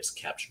amount of bits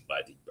captured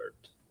by the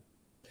BERT.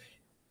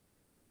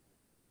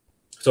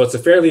 So it's a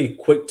fairly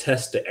quick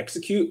test to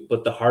execute,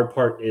 but the hard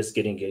part is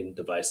getting the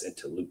device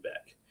into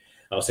loopback.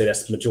 I'll say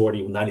that's the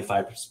majority,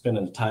 95%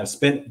 of the time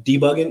spent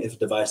debugging. If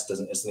the device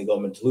doesn't instantly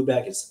go into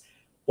loopback, it's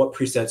what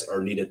presets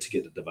are needed to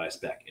get the device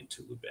back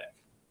into loopback.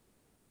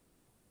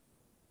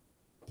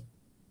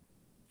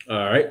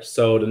 All right,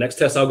 so the next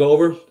test I'll go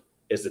over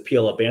is the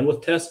PLL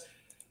bandwidth test.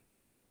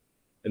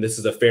 And this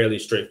is a fairly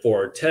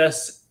straightforward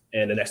test.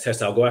 And the next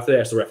test I'll go after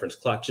that is the reference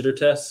clock jitter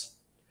test.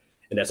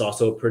 And that's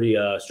also a pretty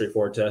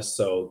straightforward test.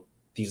 So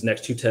these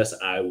next two tests,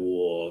 I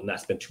will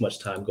not spend too much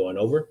time going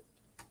over.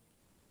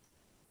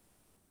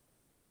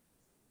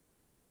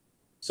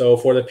 So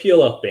for the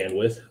PLL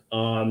bandwidth,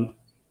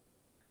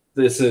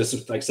 this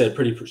is, like I said,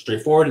 pretty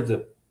straightforward.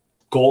 The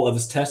goal of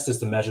this test is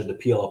to measure the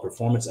PLL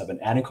performance of an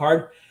adding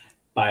card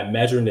by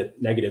measuring the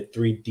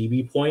 -3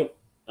 dB point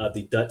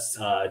the DUT's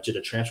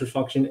jitter transfer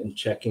function and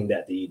checking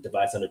that the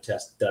device under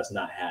test does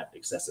not have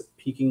excessive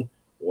peaking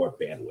or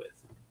bandwidth.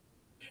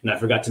 And I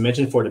forgot to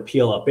mention for the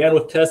PLL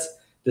bandwidth test,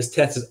 this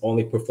test is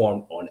only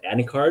performed on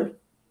adding card,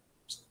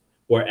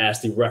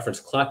 whereas the reference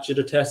clock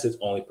jitter test is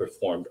only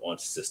performed on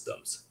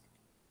systems.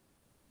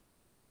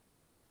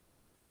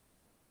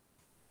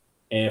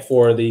 And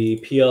for the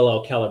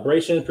PLL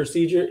calibration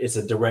procedure, it's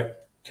a direct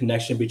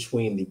connection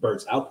between the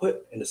BERT's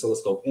output and the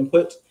oscilloscope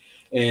input.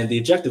 And the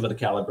objective of the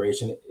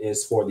calibration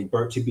is for the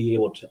BERT to be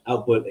able to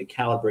output a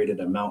calibrated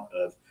amount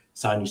of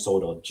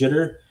sinusoidal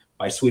jitter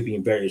by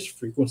sweeping various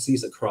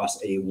frequencies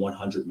across a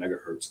 100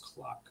 megahertz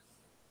clock.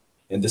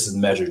 And this is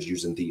measured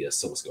using the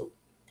oscilloscope.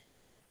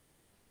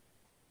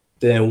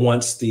 Then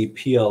once the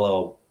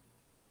PLL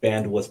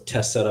bandwidth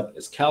test setup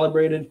is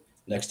calibrated,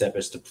 next step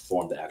is to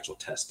perform the actual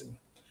testing.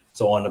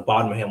 So on the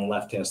bottom hand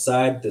left-hand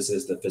side, this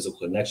is the physical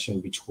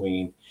connection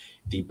between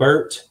the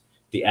BERT,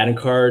 the adding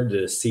card,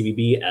 the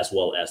CVB, as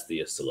well as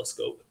the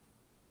oscilloscope.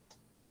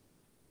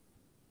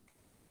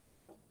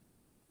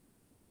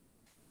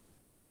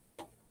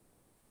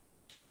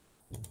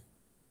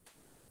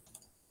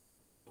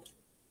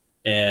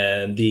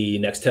 And the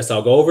next test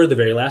I'll go over, the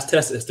very last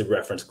test, is the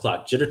reference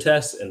clock jitter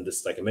test. And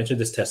this, like I mentioned,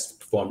 this test is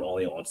performed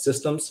only on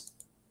systems.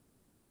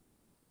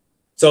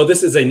 So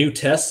this is a new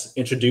test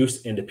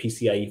introduced in the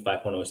PCIe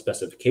 5.0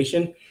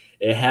 specification.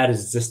 It had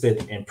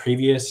existed in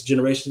previous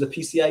generations of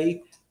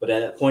PCIe, but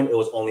at that point, it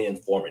was only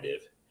informative.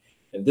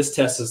 And this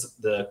test is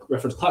the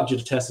reference clock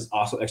jitter test is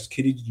also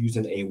executed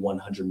using a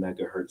 100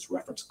 megahertz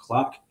reference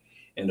clock.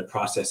 And the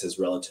process is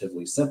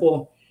relatively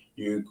simple.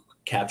 You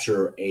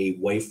capture a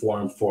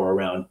waveform for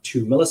around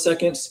 2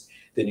 milliseconds.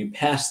 Then you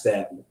pass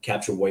that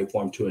capture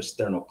waveform to an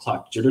external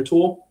clock jitter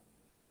tool.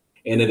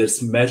 And it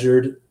is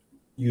measured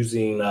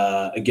using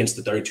against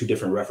the 32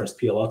 different reference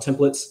PLL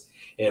templates.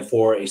 And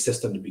for a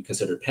system to be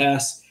considered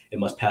pass, it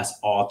must pass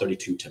all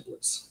 32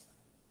 templates.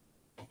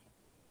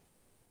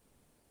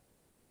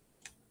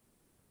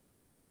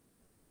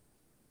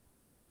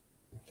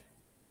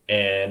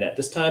 And at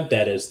this time,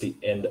 that is the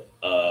end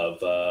of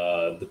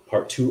the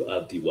part 2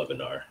 of the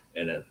webinar.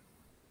 And then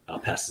I'll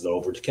pass it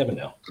over to Kevin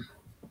now.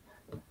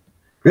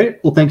 Great.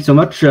 Well, thanks so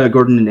much,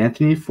 Gordon and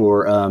Anthony,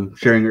 for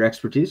sharing your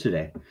expertise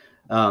today.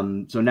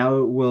 So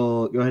now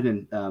we'll go ahead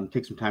and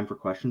take some time for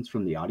questions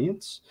from the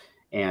audience.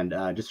 And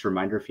just a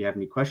reminder, if you have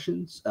any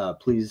questions,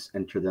 please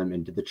enter them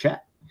into the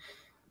chat.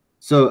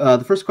 So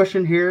the first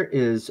question here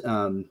is,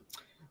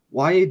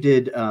 why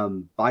did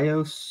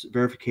BIOS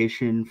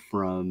verification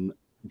from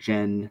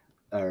PCIe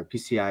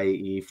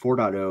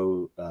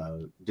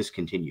 4.0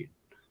 discontinued?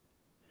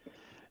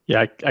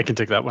 Yeah, I can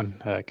take that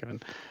one, Kevin.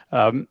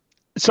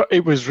 So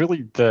it was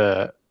really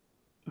the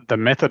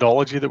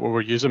methodology that we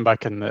were using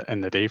back in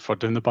the day for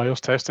doing the BIOS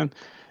testing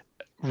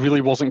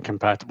really wasn't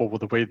compatible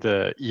with the way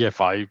the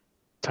EFI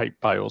type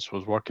BIOS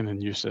was working in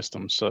new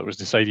systems. So it was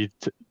decided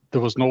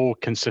there was no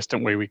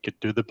consistent way we could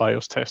do the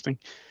BIOS testing.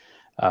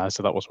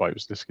 So that was why it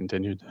was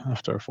discontinued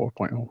after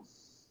 4.0.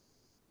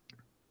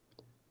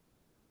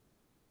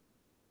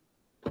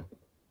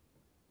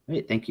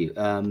 Great, thank you.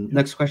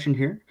 Next question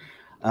here.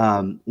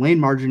 Lane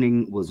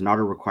margining was not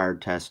a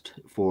required test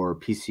for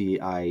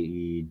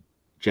PCIe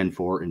Gen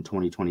 4 in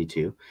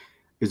 2022.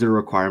 Is it a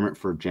requirement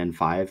for Gen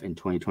 5 in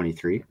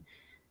 2023?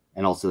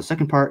 And also the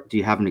second part, do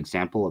you have an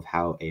example of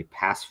how a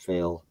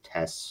pass-fail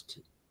test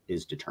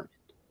is determined?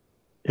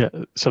 Yeah,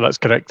 so that's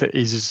correct.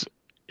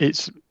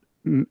 It's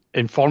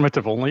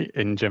informative only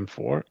in Gen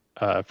 4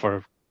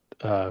 for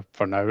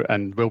now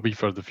and will be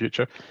for the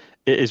future.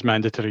 It is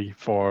mandatory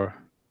for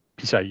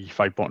PCIe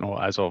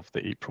 5.0 as of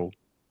the April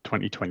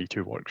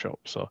 2022 workshop.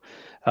 So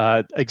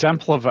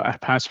example of a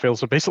pass-fail.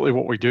 So basically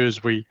what we do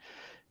is we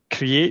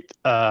create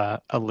a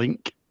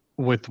link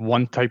with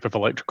one type of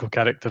electrical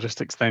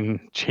characteristics,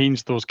 then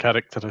change those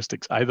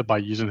characteristics either by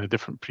using a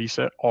different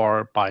preset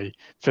or by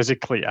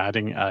physically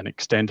adding an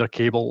extender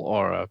cable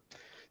or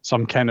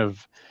some kind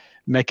of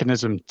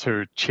mechanism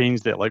to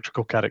change the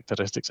electrical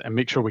characteristics and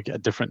make sure we get a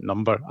different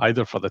number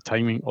either for the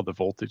timing or the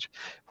voltage.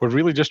 We're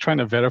really just trying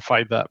to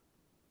verify that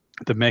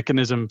the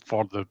mechanism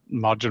for the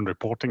margin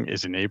reporting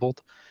is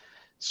enabled.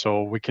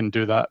 So we can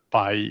do that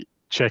by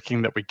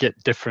checking that we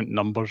get different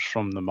numbers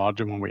from the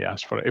margin when we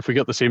ask for it. If we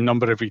get the same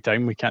number every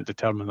time, we can't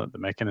determine that the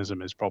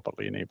mechanism is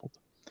properly enabled.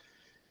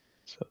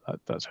 So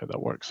that's how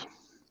that works.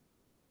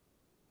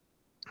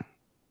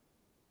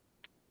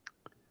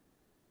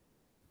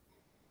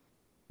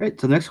 Right,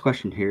 so the next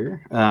question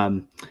here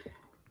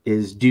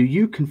is, do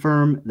you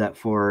confirm that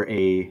for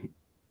a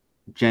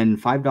Gen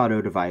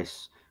 5.0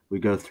 device, we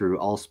go through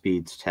all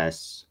speeds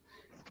tests,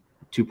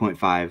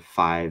 2.5,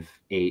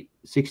 5, 8,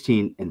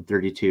 16, and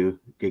 32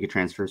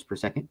 gigatransfers per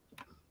second?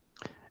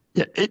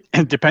 Yeah,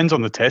 it depends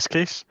on the test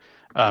case.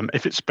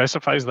 If it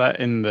specifies that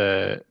in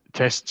the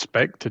test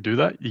spec to do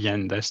that,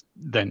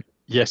 then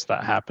yes,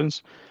 that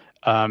happens.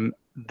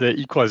 The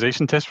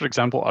equalization tests, for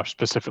example, are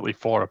specifically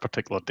for a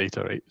particular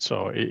data rate.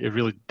 So it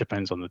really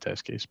depends on the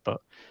test case.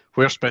 But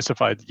where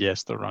specified,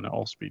 yes, they're run at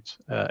all speeds.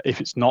 If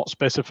it's not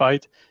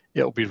specified,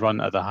 it'll be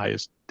run at the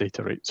highest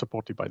data rate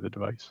supported by the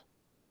device.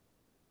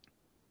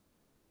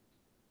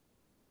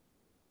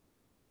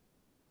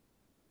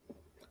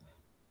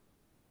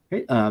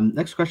 Okay,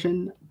 next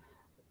question.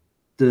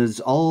 Does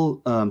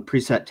all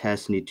preset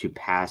tests need to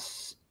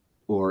pass,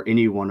 or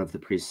any one of the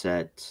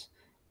presets,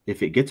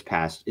 if it gets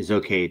passed, is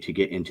okay to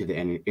get into the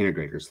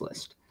integrators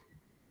list?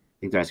 I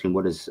think they're asking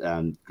what is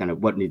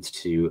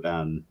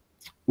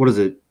what does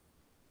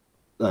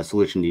a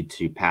solution need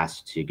to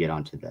pass to get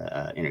onto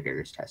the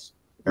integrators test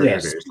or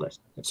integrators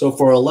list? So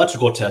for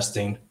electrical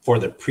testing, for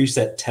the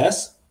preset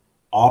test,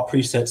 all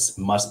presets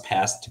must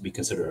pass to be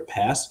considered a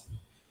pass.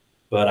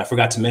 But I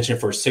forgot to mention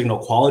for signal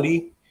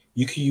quality,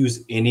 you can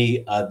use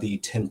any of the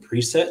 10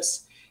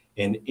 presets,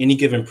 and any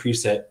given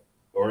preset,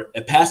 or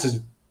a pass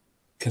is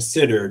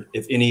considered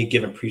if any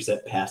given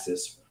preset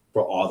passes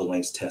for all the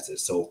lanes tested.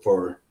 So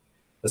for,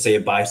 let's say,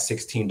 a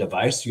by16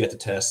 device, you have to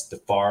test the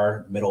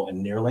far, middle,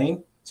 and near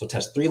lane. So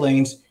test 3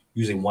 lanes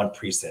using 1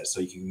 preset.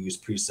 So you can use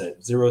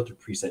preset 0 through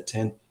preset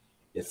 10.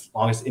 As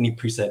long as any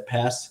preset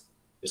pass,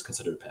 it's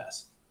considered a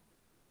pass.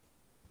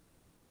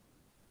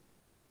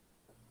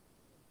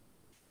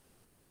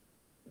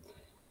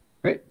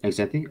 Great, thanks,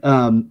 Anthony.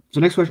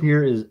 So next question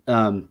here is,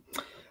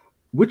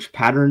 which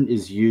pattern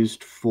is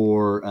used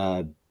for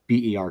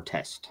BER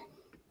test?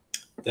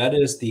 That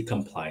is the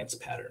compliance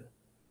pattern.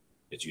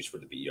 It's used for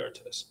the BER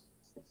test.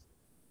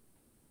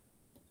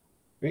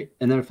 Great,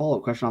 and then a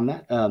follow-up question on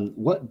that.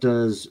 What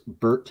does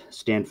BERT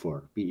stand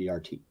for,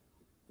 BERT?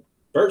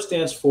 BERT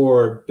stands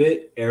for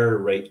Bit Error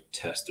Rate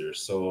Tester.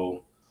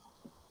 So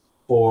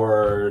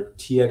for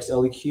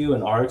TX-LEQ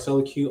and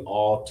RX-LEQ,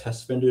 all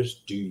test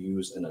vendors do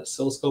use an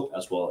oscilloscope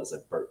as well as a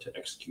BERT to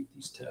execute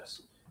these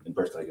tests. And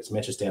BERT, like I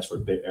mentioned, stands for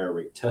Bit Error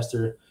Rate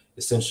Tester.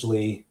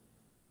 Essentially,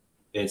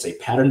 it's a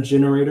pattern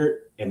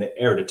generator and an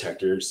error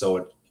detector.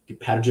 So the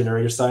pattern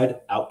generator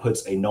side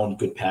outputs a known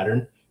good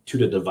pattern to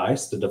the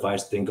device. The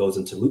device then goes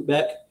into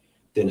loopback,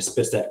 then it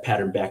spits that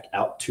pattern back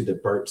out to the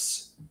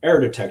BERT's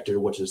error detector,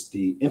 which is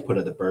the input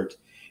of the BERT,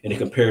 and it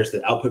compares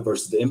the output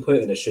versus the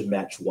input, and it should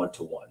match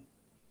 1-to-1.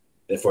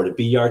 Then for the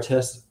BER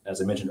test,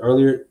 as I mentioned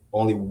earlier,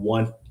 only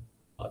one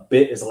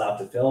bit is allowed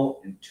to fail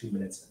in 2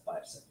 minutes and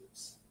 5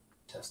 seconds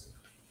testing.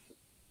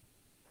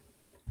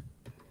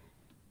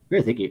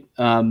 Great, thank you.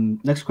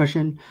 Next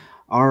question.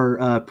 Are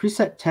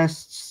preset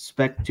tests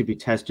spec to be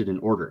tested in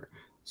order?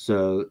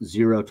 So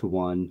 0 to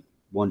 1,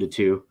 1 to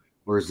 2,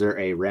 or is there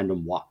a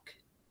random walk?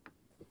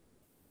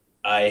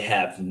 I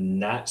have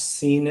not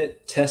seen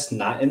it test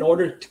not in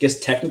order. I guess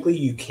technically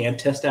you can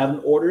test out in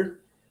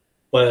order,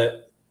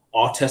 but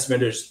all test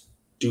vendors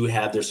do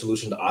have their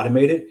solution to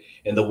automate it.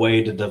 And the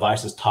way the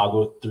device is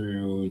toggled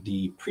through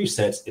the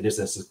presets, it is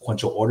in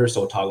sequential order.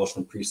 So it toggles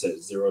from preset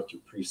 0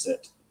 through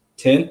preset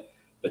 10.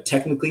 But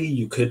technically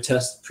you could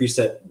test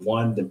preset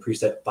 1, then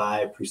preset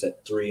 5,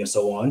 preset 3, and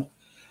so on.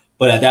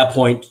 But at that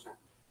point,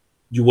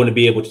 you wouldn't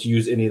be able to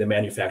use any of the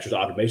manufacturer's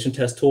automation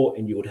test tool,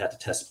 and you would have to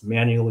test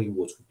manually,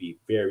 which would be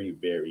very,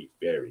 very,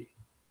 very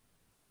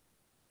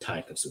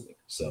time consuming.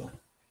 So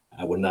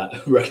I would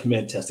not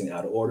recommend testing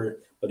out of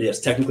order. But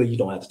yes, technically you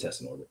don't have to test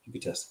in order. You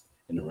can test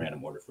in a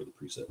random order for the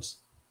presets.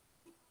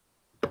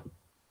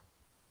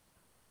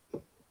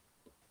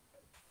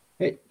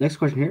 Hey, next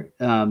question here.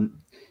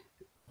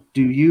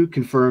 Do you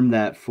confirm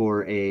that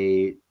for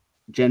a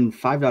Gen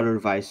 5.0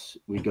 device,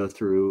 we go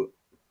through,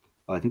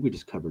 I think we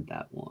just covered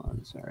that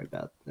one. Sorry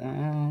about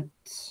that.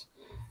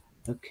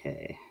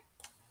 Okay.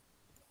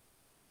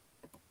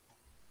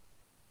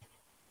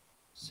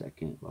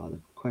 Second while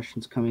the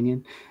question's coming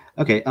in.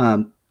 Okay.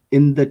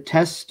 In the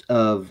test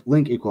of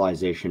link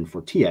equalization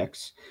for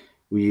TX,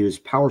 we use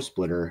power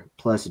splitter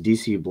plus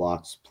DC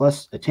blocks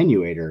plus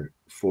attenuator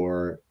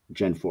for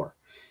Gen 4.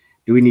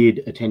 Do we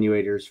need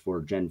attenuators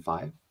for Gen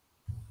 5?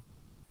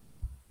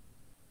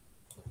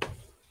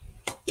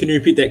 Can you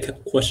repeat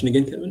that question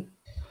again, Kevin?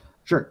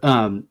 Sure.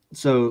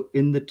 So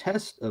in the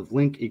test of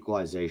link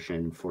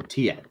equalization for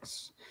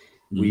TX,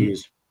 we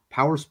use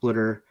power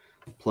splitter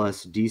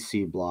plus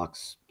DC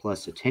blocks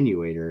plus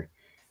attenuator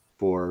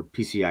for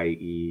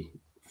PCIe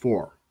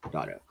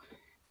 4.0.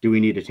 Do we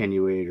need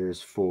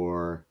attenuators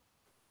for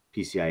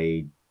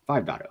PCIe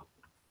 5.0?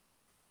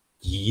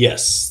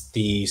 Yes,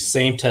 the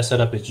same test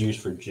setup is used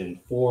for Gen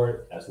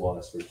 4 as well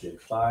as for Gen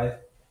 5.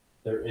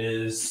 There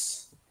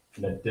is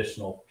an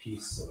additional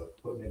piece of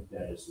equipment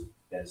that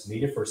is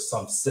needed for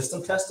some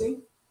system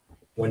testing.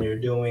 When you're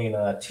doing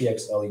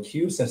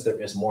TX-LEQ, since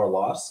there is more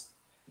loss,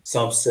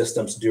 some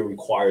systems do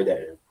require that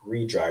a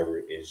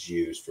redriver is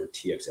used for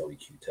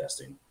TX-LEQ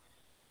testing.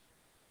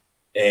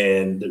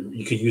 And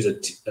you could use a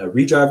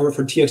redriver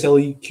for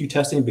TX-LEQ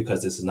testing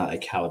because this is not a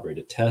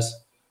calibrated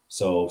test.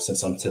 So since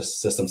some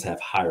systems have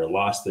higher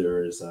loss,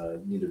 there is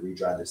need to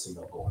redrive the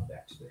signal going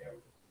back to the area.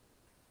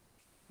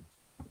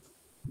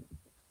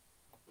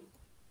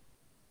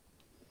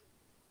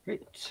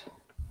 Great.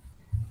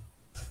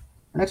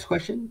 Next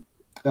question.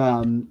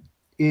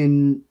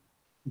 In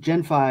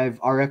Gen 5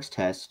 RX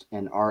test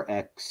and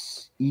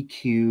RX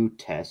EQ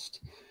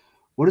test,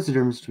 what is the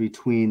difference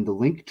between the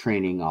link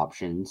training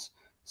options,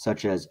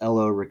 such as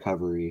LO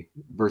recovery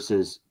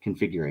versus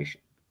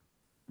configuration?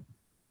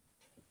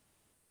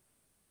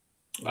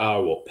 I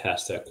will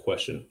pass that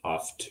question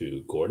off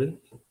to Gordon.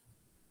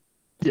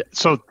 Yeah,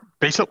 so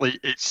Basically,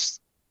 it's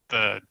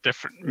the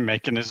different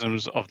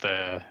mechanisms of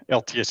the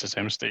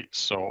LTSSM states.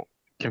 So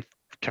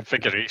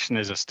configuration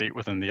is a state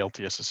within the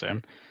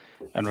LTSSM,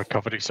 and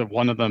recovery. So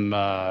one of them,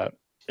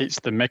 it's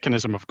the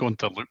mechanism of going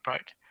to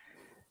loopback.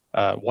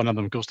 One of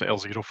them goes to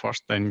L0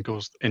 first, then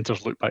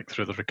enters loopback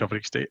through the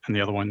recovery state, and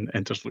the other one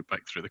enters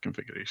loopback through the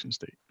configuration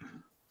state.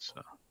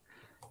 So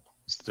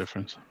it's the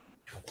difference.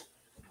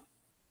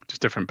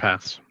 Just different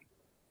paths.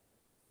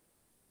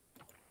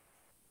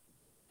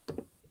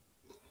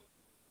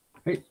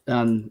 Great.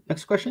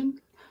 Next question.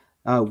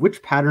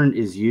 Which pattern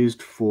is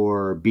used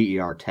for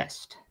BER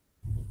test?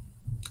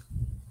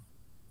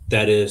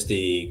 That is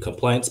the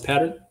compliance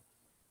pattern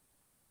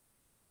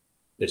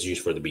that's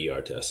used for the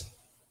BER test.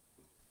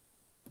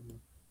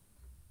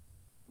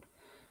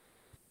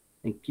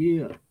 Thank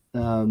you.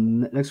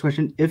 Next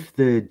question. If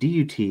the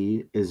DUT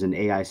is an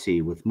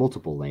AIC with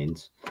multiple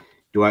lanes,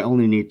 do I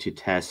only need to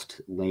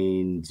test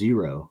lane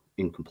 0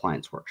 in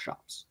compliance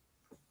workshops?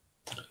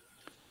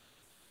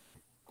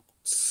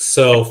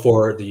 So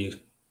for the,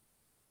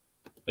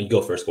 you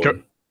go first,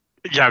 Gordon.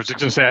 Yeah, I was just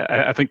going to say,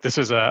 I think this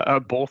is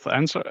a both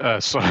answer.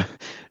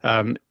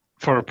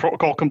 For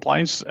protocol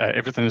compliance,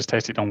 everything is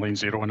tested on lane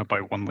 0 in a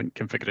by one link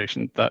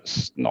configuration.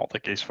 That's not the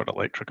case for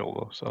electrical,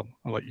 though. So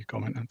I'll let you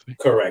comment, Anthony.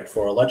 Correct.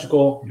 For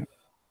electrical,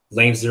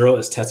 lane 0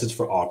 is tested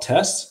for all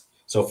tests.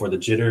 So for the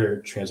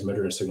jitter,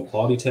 transmitter, and signal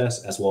quality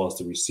test, as well as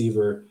the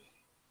receiver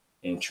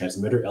and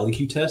transmitter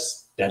LEQ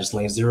tests, that is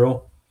lane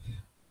 0.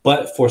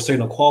 But for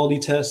signal quality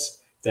tests,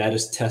 that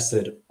is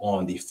tested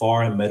on the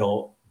far and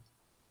middle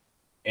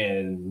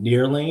and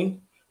near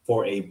lane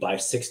for a by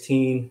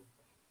 16,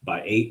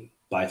 by 8,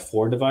 by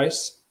 4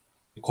 device.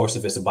 Of course,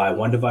 if it's a by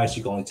 1 device,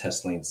 you can only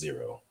test lane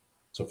 0.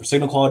 So for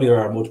signal quality, there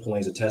are multiple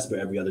lanes of test, but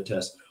every other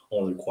test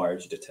only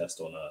requires you to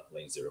test on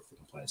lane 0 for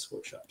compliance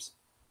workshops.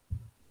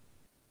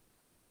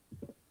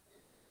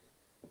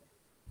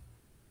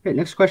 Okay,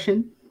 next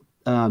question.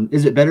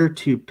 Is it better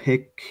to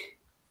pick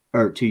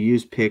or to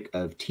use pick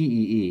of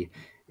TEE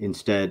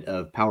instead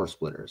of power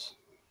splitters?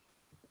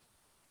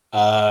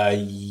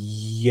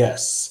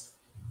 Yes.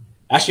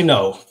 Actually,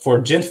 no. For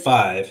Gen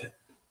 5,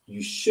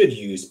 you should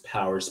use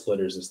power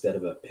splitters instead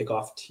of a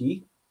pick-off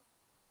T.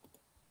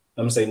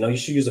 I'm gonna say no. You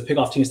should use a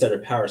pick-off T instead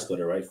of a power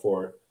splitter, right?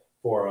 For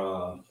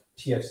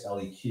TX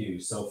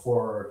LEQ. So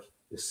for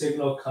the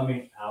signal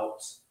coming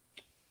out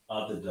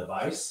of the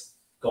device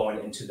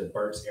going into the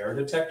Burt's error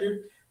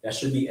detector, that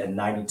should be a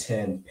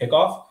 90-10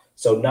 pick-off.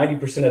 So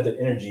 90% of the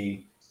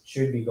energy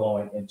should be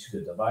going into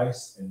the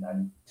device, and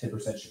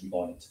 10% should be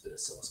going into the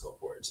oscilloscope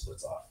where it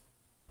splits off.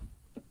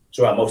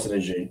 So most of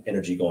the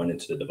energy going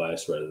into the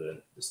device rather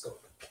than the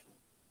scope.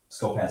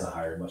 Scope has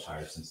a much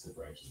higher sensitive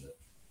range in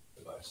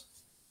the device.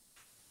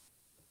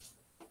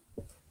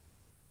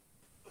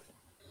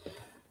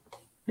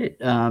 Hey,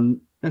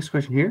 next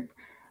question here.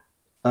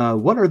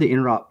 What are the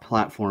interop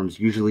platforms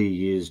usually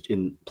used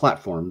in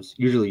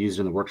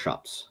the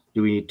workshops?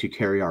 Do we need to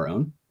carry our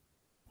own?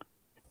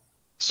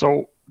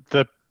 So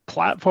the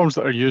platforms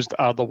that are used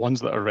are the ones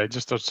that are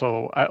registered.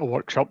 So at a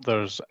workshop,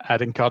 there's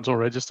adding cards will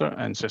register,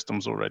 and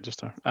systems will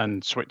register,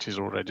 and switches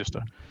will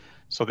register.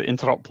 So the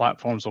interop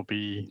platforms will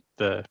be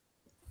the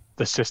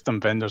system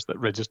vendors that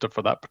register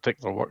for that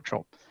particular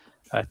workshop.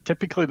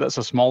 Typically, that's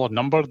a smaller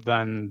number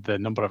than the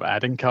number of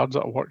adding cards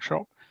at a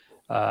workshop.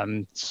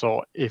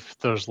 So if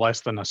there's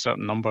less than a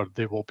certain number,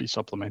 they will be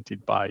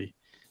supplemented by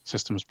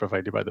systems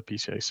provided by the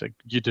PCI-SIG.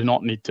 You do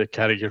not need to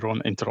carry your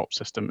own interop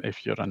system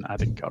if you're an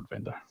adding card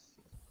vendor.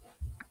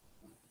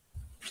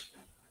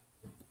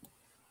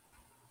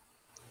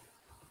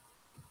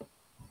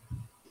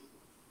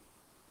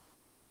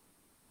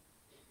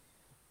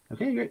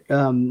 Okay, great.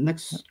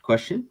 Next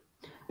question.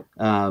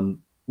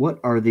 What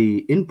are the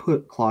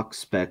input clock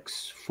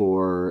specs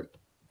for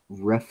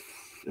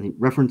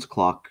reference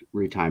clock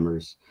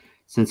retimers,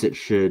 since it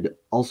should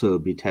also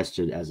be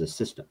tested as a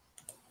system?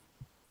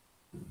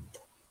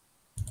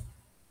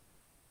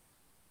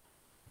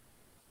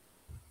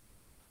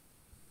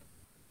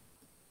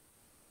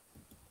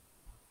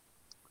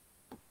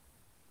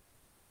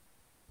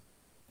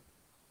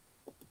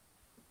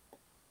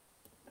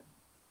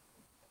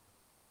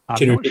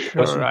 I'm not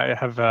sure I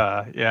have,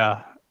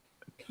 yeah.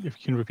 If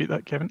you can repeat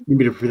that, Kevin. You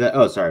mean to repeat that?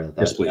 Oh, sorry.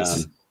 Yes,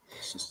 please.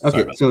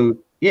 Okay, so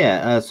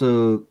yeah,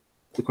 so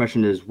the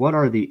question is, what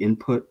are the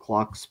input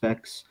clock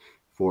specs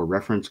for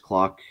reference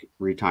clock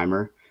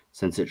retimer,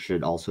 since it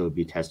should also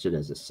be tested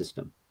as a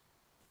system?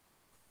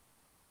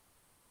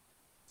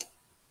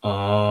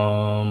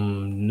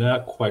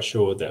 Not quite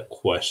sure what that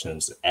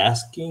question's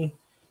asking,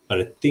 but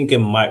I think it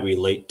might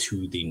relate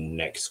to the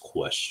next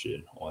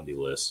question on the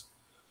list,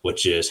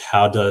 which is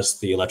how does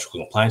the electrical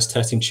compliance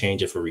testing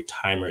change if a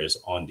retimer is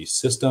on the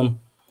system?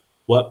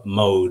 What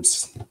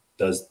modes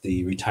does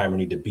the retimer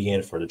need to be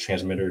in for the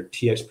transmitter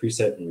TX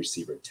preset and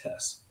receiver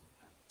test?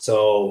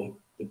 So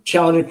the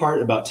challenging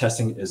part about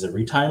testing is a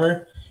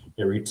retimer.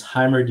 A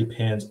retimer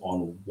depends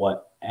on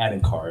what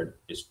adding card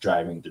is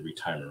driving the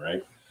retimer,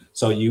 right?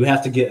 So you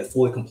have to get a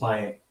fully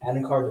compliant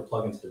adding card to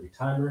plug into the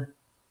retimer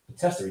to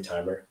test the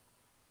retimer.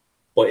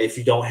 But if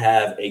you don't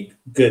have a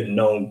good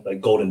known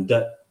like golden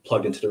dot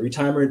plugged into the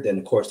retimer, then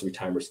of course the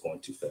retimer is going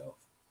to fail.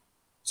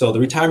 So the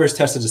retimer is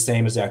tested the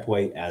same exact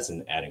way as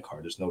an add-in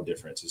card. There's no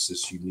difference. It's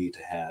just you need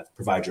to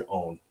provide your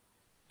own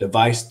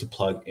device to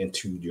plug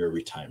into your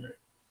retimer.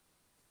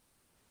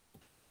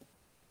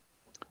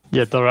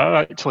 Yeah, there are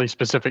actually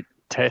specific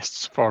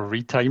tests for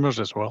retimers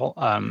as well,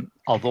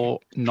 although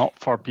not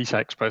for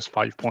PCI Express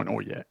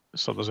 5.0 yet.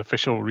 So there's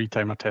official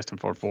retimer testing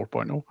for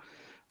 4.0.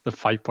 The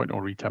 5.0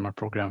 retimer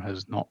program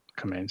has not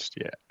commenced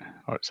yet,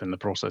 or it's in the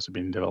process of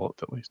being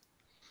developed at least.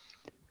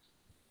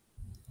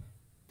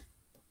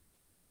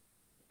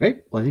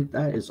 Great. Well, I think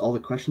that is all the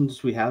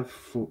questions we have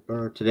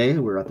for today.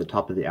 We're at the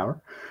top of the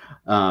hour.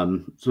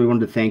 So we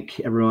wanted to thank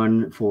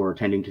everyone for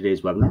attending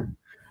today's webinar.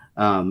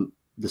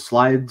 The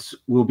slides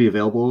will be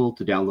available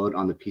to download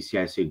on the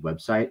PCI-SIG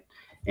website,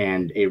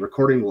 and a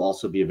recording will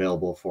also be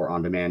available for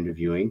on-demand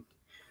viewing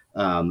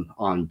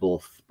on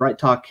both Bright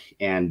Talk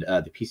and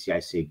the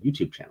PCI-SIG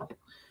YouTube channel.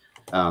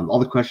 All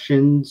the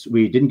questions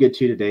we didn't get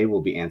to today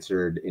will be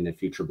answered in a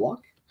future blog.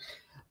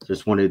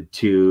 Just wanted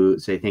to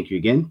say thank you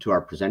again to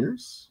our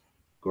presenters,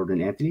 Gordon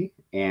and Anthony,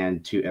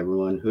 and to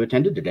everyone who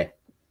attended today.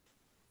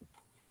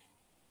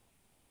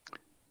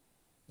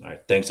 All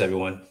right. Thanks,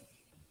 everyone.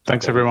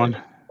 Thanks,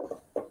 everyone.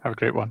 Have a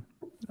great one.